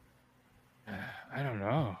like, I don't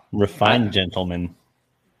know. Refined gentleman.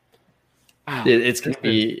 It's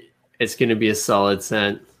gonna be a solid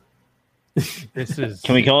scent. This is.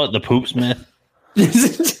 Can we call it the Poop Smith?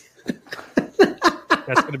 That's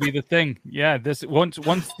gonna be the thing. Yeah. This once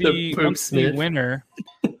the winner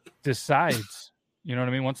decides. You know what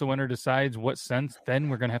I mean? Once the winner decides what scent, then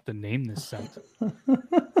we're gonna have to name this scent.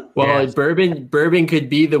 Well, yes. Bourbon could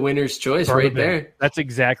be the winner's choice right there. That's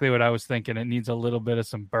exactly what I was thinking. It needs a little bit of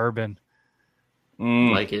some bourbon.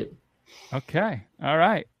 Like it. Okay. All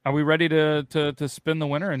right. Are we ready to spin the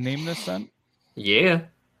winner and name this scent? Yeah.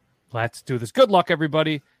 Let's do this. Good luck,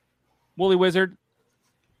 everybody. Woolly Wizard,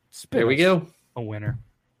 spin. Here we go. A winner.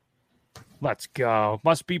 Let's go.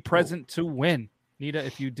 Must be present to win. Nita,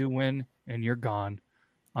 if you do win and you're gone,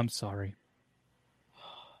 I'm sorry.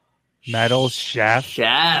 Metal Chef.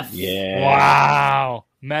 Yeah. Wow.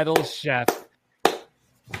 Metal Chef.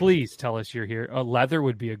 Please tell us you're here. A leather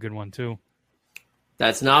would be a good one too.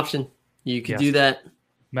 That's an option. You could do that.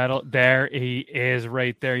 Metal. There he is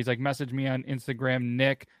right there. He's like, message me on Instagram,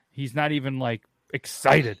 Nick. He's not even like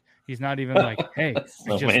excited. He's not even like, hey,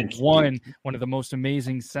 I just won one of the most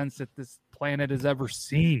amazing scents that this planet has ever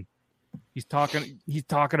seen. He's talking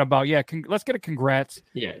about, let's get a congrats.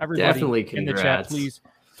 Yeah, everybody definitely congrats. In the chat, please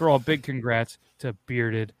throw a big congrats to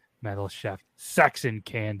Bearded Metal Chef Saxon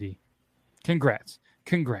Candy. Congrats.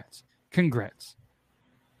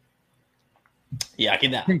 Yeah, I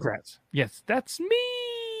get that. Congrats. Yes, that's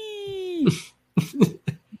me.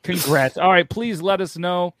 Congrats. All right, please let us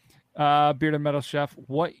know, Bearded Metal Chef,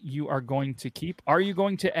 what you are going to keep. Are you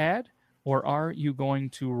going to add, or are you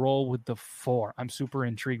going to roll with the 4? I'm super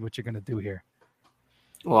intrigued what you're going to do here.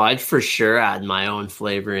 Well, I'd for sure add my own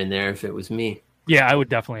flavor in there if it was me. Yeah, I would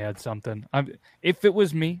definitely add something. If it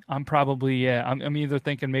was me, I'm probably, I'm either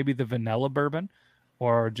thinking maybe the vanilla bourbon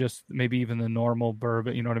or just maybe even the normal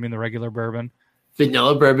bourbon, you know what I mean, the regular bourbon.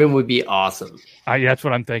 Vanilla bourbon would be awesome. That's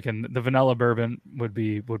what I'm thinking. The vanilla bourbon would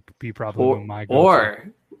be probably my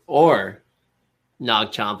go-to. Or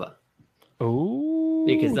Nag Champa. Oh,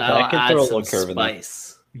 because that'll add some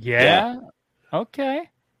spice. Yeah. Okay.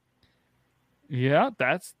 Yeah,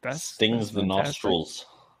 that's stings the nostrils.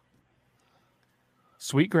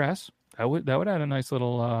 Sweetgrass. That would add a nice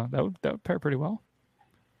little. That would pair pretty well.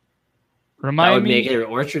 Make it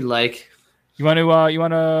orchard like. You want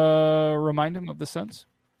to remind him of the scents?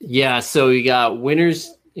 Yeah. So we got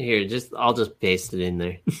winners here. I'll just paste it in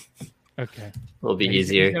there. Okay. It'll be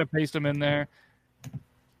easier. He's gonna paste them in there.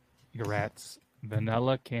 Congrats.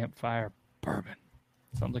 Vanilla Campfire Bourbon.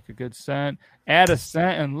 Sounds like a good scent. Add a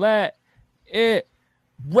scent and let it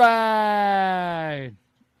ride.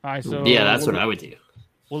 All right. So yeah, that's what I would do.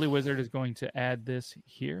 Woolly Wizard is going to add this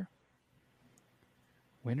here.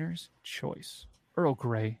 Winner's choice. Earl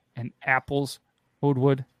Grey and apples,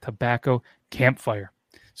 woodwood, tobacco, campfire.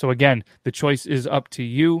 So again, the choice is up to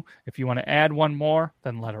you. If you want to add one more,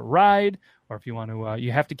 then let it ride. Or if you want to,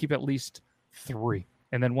 you have to keep at least 3.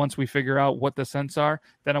 And then once we figure out what the scents are,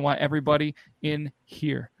 then I want everybody in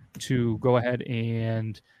here to go ahead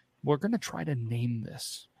and we're going to try to name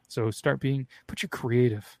this. So put your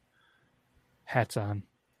creative hats on.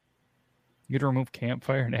 You got to remove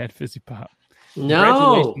campfire and add fizzy pop.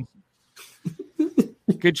 No.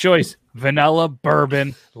 Good choice. Vanilla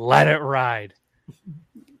bourbon. Let it ride.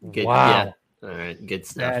 Good, wow. Yeah. All right. Good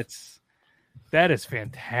stuff. That is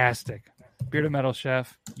fantastic. Bearded Metal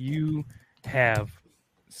Chef, you have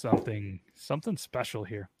something special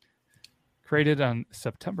here. Created on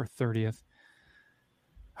September 30th.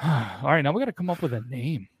 All right, now we got to come up with a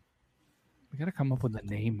name. We got to come up with the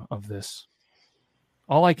name of this.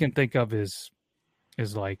 All I can think of is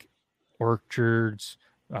like orchards,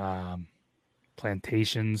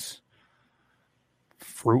 plantations,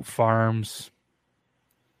 fruit farms.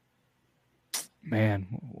 Man,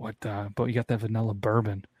 what? But you got that vanilla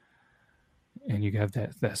bourbon, and you have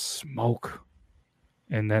that smoke,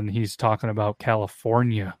 and then he's talking about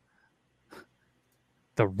California,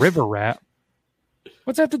 the river rat.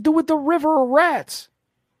 What's that to do with the river rats?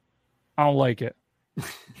 I don't like it.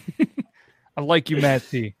 I like you, Matt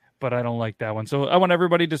T, but I don't like that one. So I want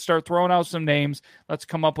everybody to start throwing out some names. Let's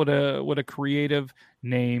come up with a creative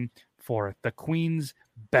name for it. The Queen's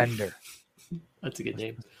Bender. That's a good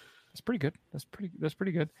name. That's pretty good. That's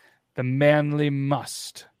pretty good. The Manly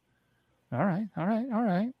Must. All right.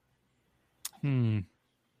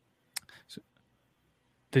 So,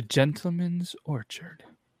 the Gentleman's Orchard.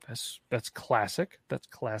 That's classic.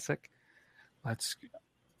 Let's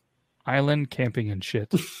island camping and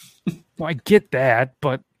shit. Well, I get that,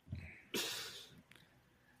 but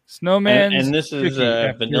Snowman's and this is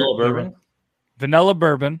vanilla bourbon. Vanilla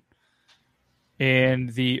bourbon, and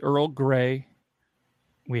the Earl Grey.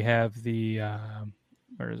 We have the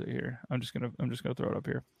where is it here? I'm just gonna throw it up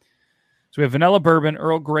here. So we have vanilla bourbon,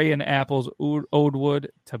 Earl Grey and apples, oud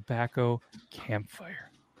wood, tobacco,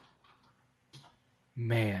 campfire.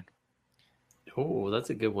 Man. Oh, that's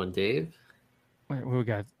a good one, Dave. Wait, we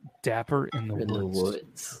got Dapper in the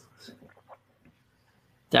Woods.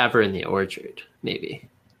 Dapper in the Orchard, maybe.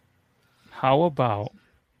 How about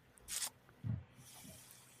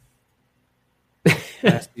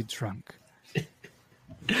Classy Drunk?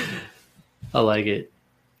 I like it.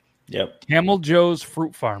 Yep. Camel Joe's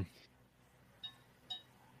Fruit Farm.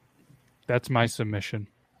 That's my submission.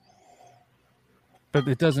 But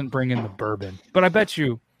it doesn't bring in the bourbon. But I bet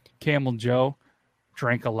you Camel Joe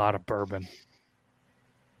drank a lot of bourbon.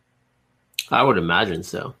 I would imagine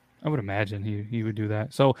so. I would imagine he would do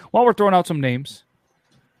that. So while we're throwing out some names,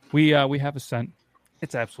 we have a scent.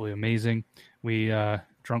 It's absolutely amazing. We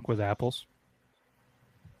drunk with apples.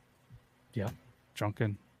 Yeah,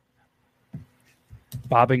 drunken.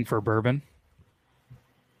 Bobbing for bourbon.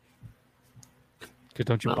 Because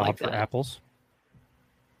don't you bob for apples?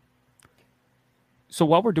 So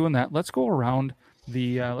while we're doing that, let's go around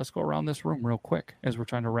this room real quick as we're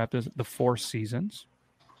trying to wrap this. The 4 seasons.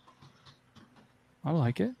 I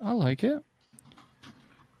like it.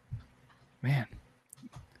 Man.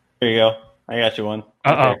 There you go. I got you one.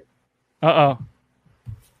 Uh-oh.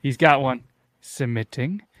 He's got one.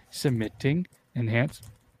 Submitting, enhance.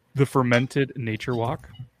 The Fermented Nature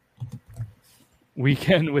Walk.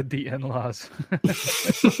 Weekend with the in-laws.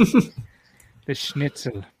 The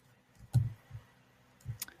Schnitzel.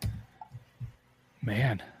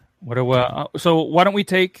 Man. So why don't we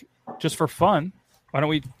take, just for fun, why don't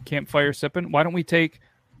we campfire sipping? Why don't we take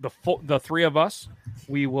the 3 of us?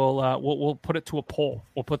 We will we'll put it to a poll.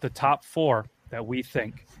 We'll put the top 4 that we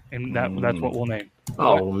think, and that's what we'll name.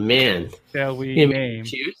 Oh man! Shall we name?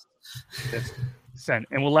 Choose? Send,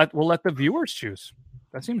 and we'll let the viewers choose.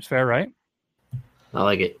 That seems fair, right? I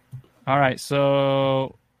like it. All right,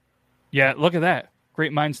 so yeah, look at that.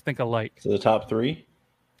 Great minds think alike. So the top 3.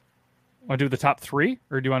 Want to do the top 3,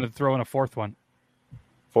 or do you want to throw in a 4th one?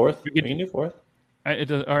 4th? We can do 4th. It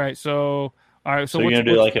does. All right. So you're gonna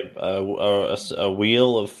do like a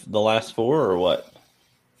wheel of the last 4, or what?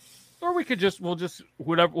 Or we could we'll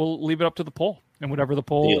leave it up to the poll, and whatever the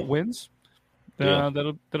poll wins,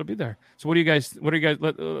 that'll be there. So what do you guys?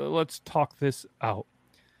 Let's talk this out.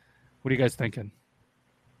 What are you guys thinking?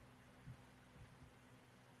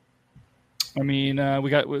 I mean,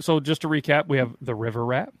 just to recap, we have the River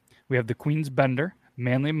Rat, we have the Queen's Bender,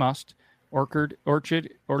 Manly Must, Orchard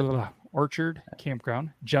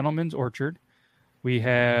Campground, Gentleman's Orchard. We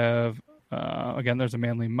have, again, there's a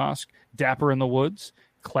Manly Musk, Dapper in the Woods,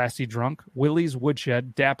 Classy Drunk, Willie's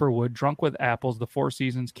Woodshed, Dapper Wood, Drunk with Apples, the 4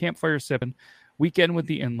 Seasons, Campfire Sippin', Weekend with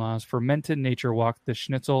the In-Laws, Fermented Nature Walk, the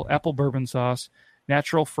Schnitzel, Apple Bourbon Sauce,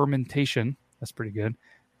 Natural Fermentation, that's pretty good,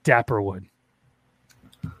 Dapper Wood.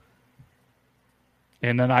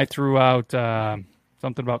 And then I threw out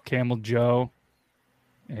something about Camel Joe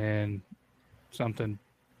and something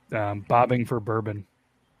bobbing for bourbon.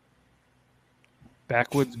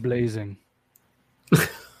 Backwoods blazing.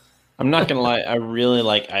 I'm not gonna lie, I really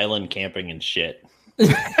like island camping and shit.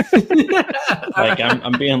 Like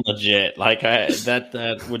I'm being legit. Like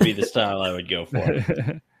that would be the style I would go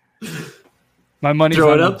for. My money's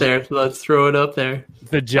throw it up there. Let's throw it up there.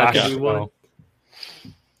 The Josh Show.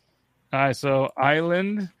 All right, so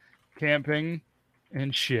island camping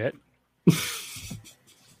and shit.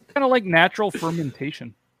 Kind of like natural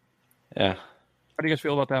fermentation. Yeah. How do you guys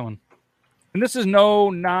feel about that one? And this is no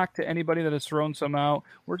knock to anybody that has thrown some out.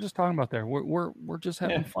 We're just talking about there. We're just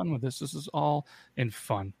having fun with this. This is all in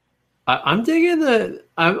fun. I'm digging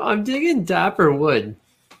I'm digging Dapper Wood.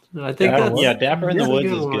 I think Dapper in the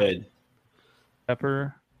Woods is good.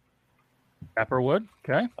 Dapper Wood.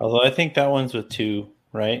 Okay. Although I think that one's with 2,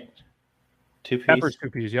 right? 2 piece. Dapper's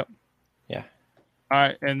 2 piece. Yep. Yeah. All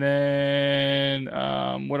right, and then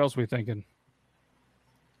what else are we thinking?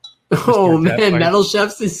 Oh man, Metal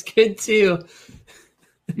Chefs is good too.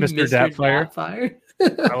 Mr. Dapfire.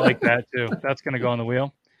 I like that too. That's gonna go on the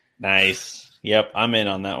wheel. Nice. Yep, I'm in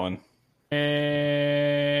on that one.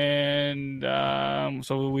 And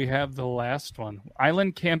so we have the last one: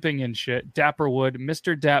 island camping and shit. Dapper Wood,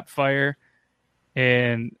 Mr. Dapfire,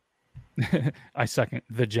 and I second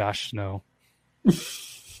the Josh Snow.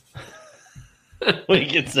 We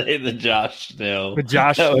could say the Josh Snow. The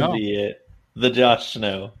Josh Snow. That would be it. The Josh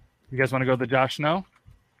Snow. You guys want to go the Josh Snow?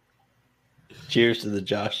 Cheers to the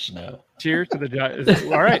Josh Snow. Cheers to the Josh.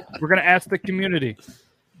 All right. We're going to ask the community.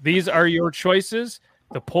 these are your choices.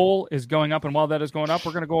 The poll is going up, and while that is going up,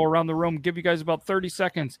 we're going to go around the room, give you guys about 30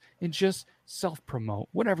 seconds, and just self-promote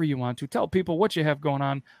whatever you want to. Tell people what you have going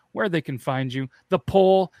on, where they can find you. The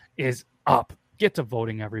poll is up. Get to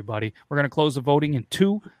voting, everybody. We're going to close the voting in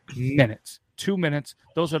 2 minutes. 2 minutes.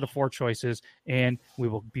 Those are the 4 choices, and we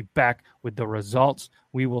will be back with the results.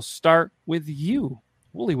 We will start with you,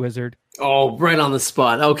 Woolly Wizard. Oh, right on the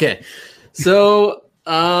spot. Okay. So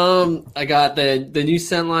I got the new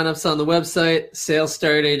scent lineups on the website. Sales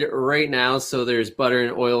started right now. So there's butter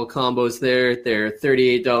and oil combos there. They're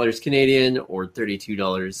 $38 Canadian or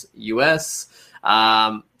 $32 US.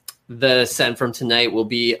 The scent from tonight will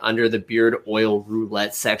be under the beard oil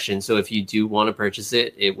roulette section. So if you do want to purchase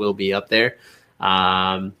it, it will be up there.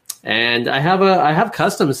 And I have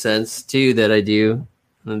custom scents too that I do.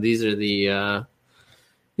 And these are the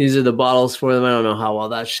bottles for them. I don't know how well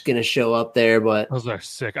that's going to show up there, but those are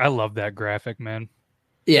sick. I love that graphic, man.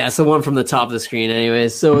 Yeah, so one from the top of the screen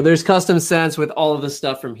anyways. So there's custom scents with all of the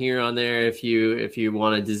stuff from here on there. If you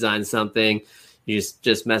want to design something, you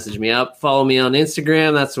just message me up. Follow me on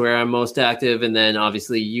Instagram. That's where I'm most active. And then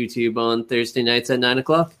obviously YouTube on Thursday nights at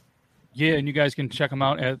 9:00. Yeah, and you guys can check them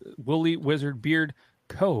out at Woolly Wizard Beard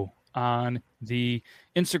Co. on the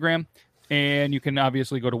Instagram. And you can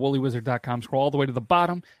obviously go to woolywizard.com, scroll all the way to the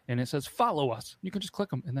bottom, and it says follow us. You can just click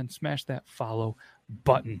them and then smash that follow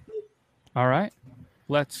button. All right,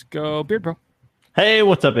 let's go, Beard Bro. Hey,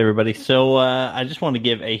 what's up, everybody? So I just want to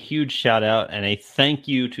give a huge shout out and a thank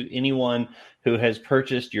you to anyone who has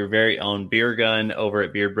purchased your very own beer gun over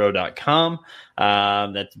at beardbro.com.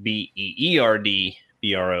 That's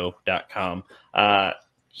BEERDBRO.com.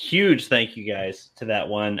 Huge thank you guys to that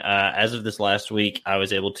one. As of this last week, I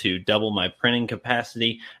was able to double my printing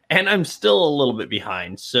capacity, and I'm still a little bit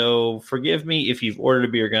behind. So forgive me if you've ordered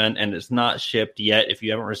a beer gun and it's not shipped yet. If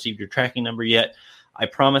you haven't received your tracking number yet, I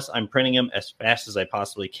promise I'm printing them as fast as I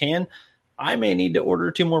possibly can. I may need to order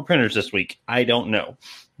 2 more printers this week. I don't know.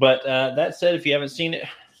 But that said, if you haven't seen it,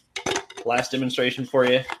 last demonstration for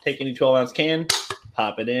you. Take any 12-ounce can,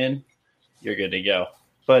 pop it in. You're good to go.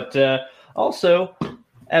 But also,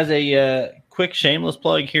 as a quick shameless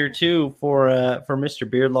plug here, too, for Mr.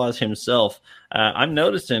 Beardlaws himself, I'm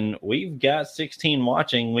noticing we've got 16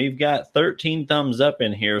 watching. We've got 13 thumbs up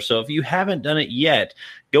in here. So if you haven't done it yet,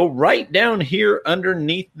 go right down here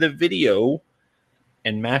underneath the video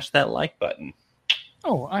and mash that like button.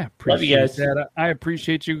 Oh, I appreciate that. I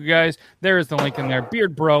appreciate you guys. There is the link in there,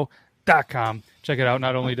 beardbro.com. Check it out.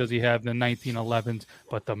 Not only does he have the 1911s,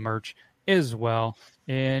 but the merch as well.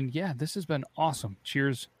 And yeah, this has been awesome.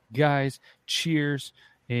 Cheers, guys. Cheers.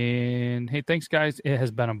 And hey, thanks, guys. It has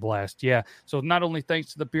been a blast. Yeah. So not only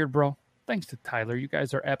thanks to the Beard Bro, thanks to Tyler. You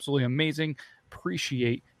guys are absolutely amazing.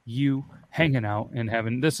 Appreciate you hanging out and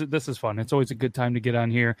having this is fun. It's always a good time to get on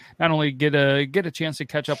here. Not only get a chance to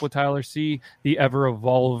catch up with Tyler, see the ever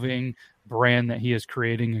evolving brand that he is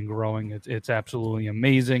creating and growing. It's absolutely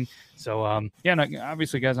amazing. So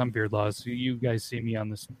obviously, guys, I'm Beardlaws. You guys see me on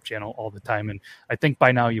this channel all the time, and I think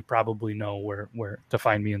by now you probably know where to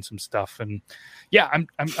find me and some stuff. And yeah, I'm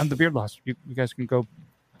the Beardlaws. You guys can go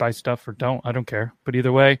buy stuff or don't. I don't care. But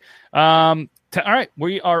either way, all right,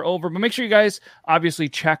 we are over. But make sure you guys obviously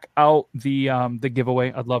check out the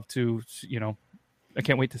giveaway. I'd love to, I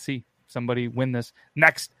can't wait to see somebody win this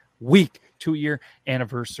next week, 2-year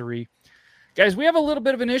anniversary. Guys, we have a little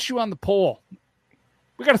bit of an issue on the poll.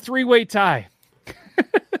 We got a 3-way tie.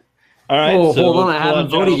 All right. Oh, so hold on. I haven't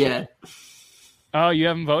voted yet. Oh, you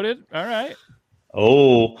haven't voted? All right.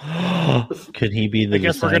 Oh, could he be the I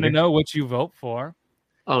guess decider? We're going to know what you vote for.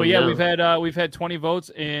 Oh, but yeah, no. we've had 20 votes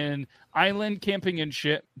in Island Camping and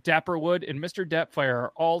Shit, Dapperwood, and Mr. Dapfire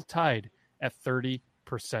are all tied at 30%.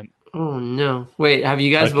 Oh no! Wait, have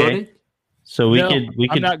you guys voted? So we could.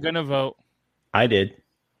 I'm not gonna vote. I did.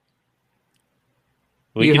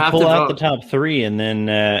 We could pull out the top 3 and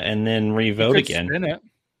then re-vote again. Spin it.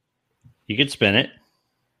 You could spin it.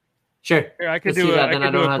 Sure. Here, I can do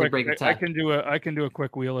a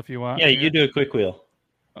quick wheel if you want. Yeah, you do a quick wheel.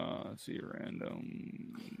 Let's see,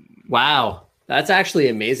 random. Wow, that's actually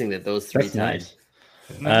amazing that those 3 tied.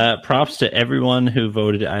 Nice. Props to everyone who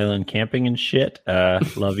voted Island Camping and Shit.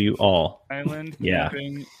 Love you all. Island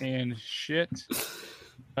Camping and Shit.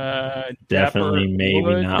 Definitely,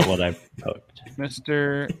 maybe not what I poked.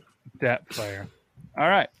 Mr. Dapfire. All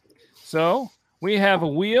right, so we have a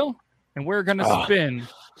wheel, and we're going to spin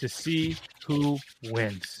to see who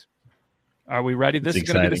wins. Are we ready? This is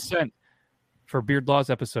going to be the scent for Beardlaws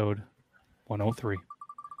episode 103.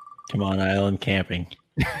 Come on, Island Camping.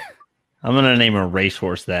 I'm going to name a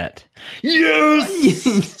racehorse that.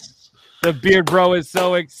 Yes! The Beard Bro is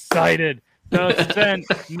so excited. the scent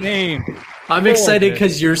name. I'm excited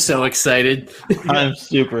because you're so excited. I'm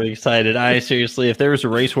super excited. I seriously, if there was a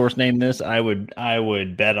racehorse named this, I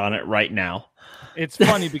would bet on it right now. It's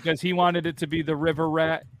funny because he wanted it to be the River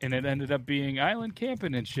Rat, and it ended up being Island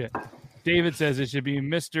Camping and shit. David says it should be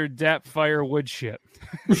Mr. Dap Firewood shit.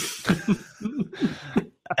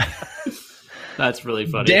 That's really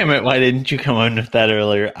funny. Damn it! Why didn't you come on with that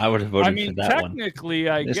earlier? I would have voted for that one. Technically,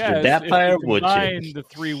 I Mr. guess Dap Firewood if you combine the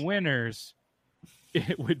three winners,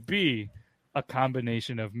 it would be a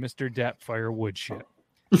combination of Mr. Dap Firewood shit.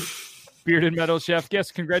 Bearded Metal Chef,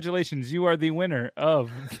 yes, congratulations. You are the winner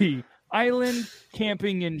of the Island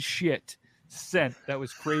Camping and Shit scent that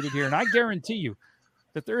was created here. And I guarantee you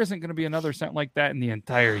that there isn't going to be another scent like that in the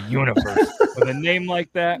entire universe. With a name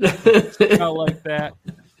like that, smell like that,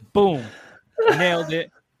 boom, nailed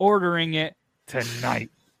it, ordering it tonight.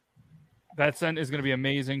 That scent is going to be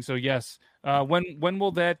amazing. So, yes, when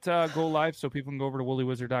will that go live so people can go over to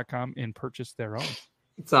woolywizard.com and purchase their own?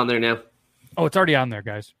 It's on there now. Oh, it's already on there,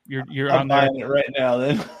 guys. You're I'm on there. buying it right now,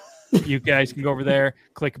 then. You guys can go over there,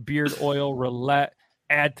 click Beard Oil Roulette,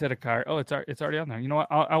 add to the cart. Oh, it's already on there. You know what?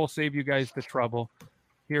 I will save you guys the trouble.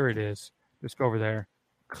 Here it is. Just go over there,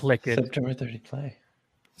 click it. September 30th play.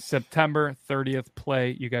 September 30th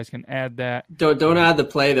play. You guys can add that. Don't add the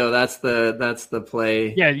play though. That's the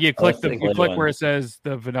play. Yeah, you click where it says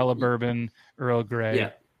the vanilla bourbon Earl Grey.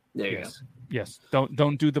 Yeah, there you go. Yes.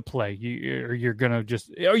 Don't do the play. You're gonna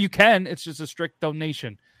just. Or you can. It's just a strict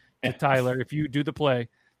donation to Tyler. If you do the play,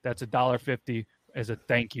 that's $1.50 as a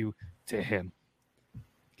thank you to him.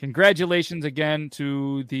 Congratulations again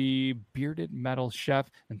to the Bearded Metal Chef,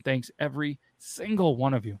 and thanks every single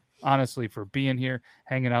one of you, honestly, for being here,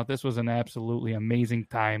 hanging out. This was an absolutely amazing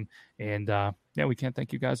time, and we can't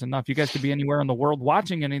thank you guys enough. You guys could be anywhere in the world,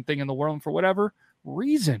 watching anything in the world, and for whatever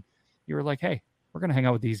reason, you were like, hey, we're going to hang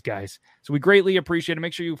out with these guys. So we greatly appreciate it.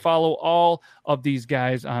 Make sure you follow all of these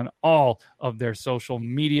guys on all of their social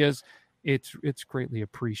medias. It's greatly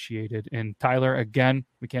appreciated. And Tyler, again,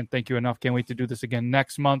 we can't thank you enough. Can't wait to do this again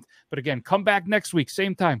next month. But again, come back next week,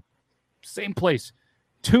 same time, same place.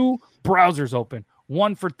 2 browsers open,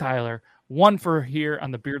 one for Tyler, one for here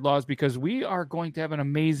on the Beard Laws, because we are going to have an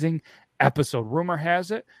amazing episode. Rumor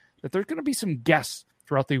has it that there's going to be some guests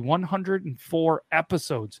throughout the 104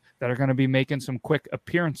 episodes that are going to be making some quick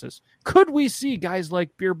appearances. Could we see guys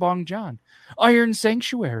like Beer Bong John, Iron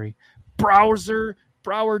Sanctuary,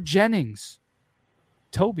 Brower Jennings,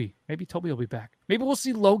 Toby? Maybe Toby will be back. Maybe we'll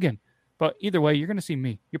see Logan. But either way, you're going to see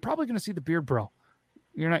me. You're probably going to see the Beard Bro.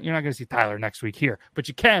 You're not going to see Tyler next week here, but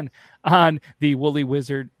you can on the Woolly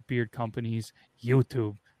Wizard Beard Company's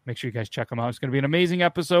YouTube. Make sure you guys check them out. It's going to be an amazing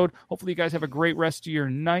episode. Hopefully you guys have a great rest of your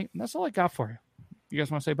night. And that's all I got for you. You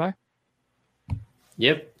guys want to say bye?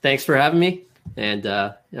 Yep. Thanks for having me. And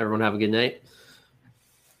everyone have a good night.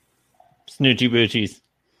 Snoochie Boochies.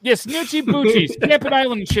 Yes, Snoochie Boochies. Camping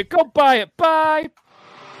Island and shit. Go buy it. Bye.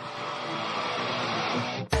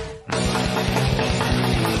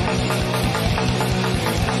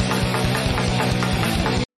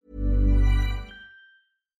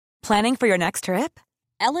 Planning for your next trip?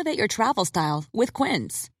 Elevate your travel style with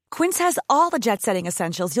Quince. Quince has all the jet-setting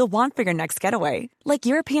essentials you'll want for your next getaway, like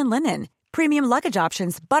European linen, premium luggage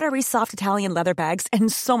options, buttery soft Italian leather bags,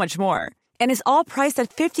 and so much more. And is all priced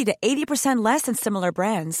at 50 to 80% less than similar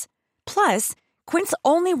brands. Plus, Quince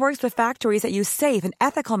only works with factories that use safe and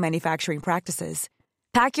ethical manufacturing practices.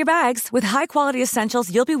 Pack your bags with high-quality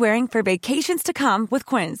essentials you'll be wearing for vacations to come with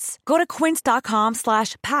Quince. Go to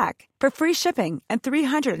quince.com/pack for free shipping and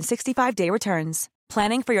 365-day returns.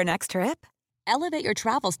 Planning for your next trip? Elevate your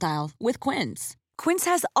travel style with Quince. Quince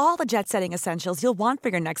has all the jet-setting essentials you'll want for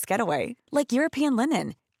your next getaway, like European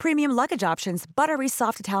linen, premium luggage options, buttery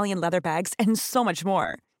soft Italian leather bags, and so much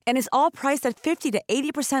more. And is all priced at 50 to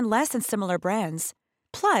 80% less than similar brands.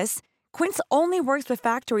 Plus, Quince only works with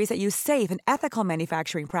factories that use safe and ethical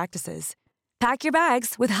manufacturing practices. Pack your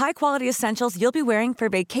bags with high-quality essentials you'll be wearing for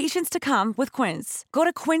vacations to come with Quince. Go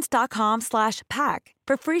to quince.com/pack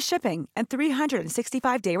for free shipping and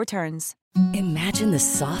 365-day returns. Imagine the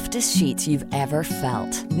softest sheets you've ever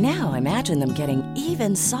felt. Now imagine them getting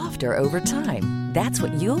even softer over time. That's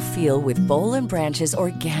what you'll feel with Boll & Branch's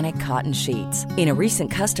organic cotton sheets. In a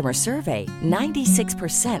recent customer survey,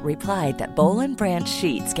 96% replied that Boll & Branch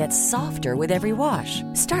sheets get softer with every wash.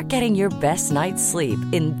 Start getting your best night's sleep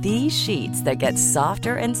in these sheets that get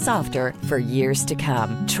softer and softer for years to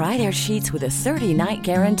come. Try their sheets with a 30-night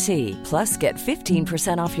guarantee. Plus, get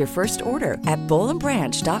 15% off your first order at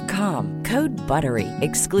bollandbranch.com. Code BUTTERY.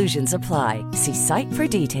 Exclusions apply. See site for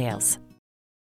details.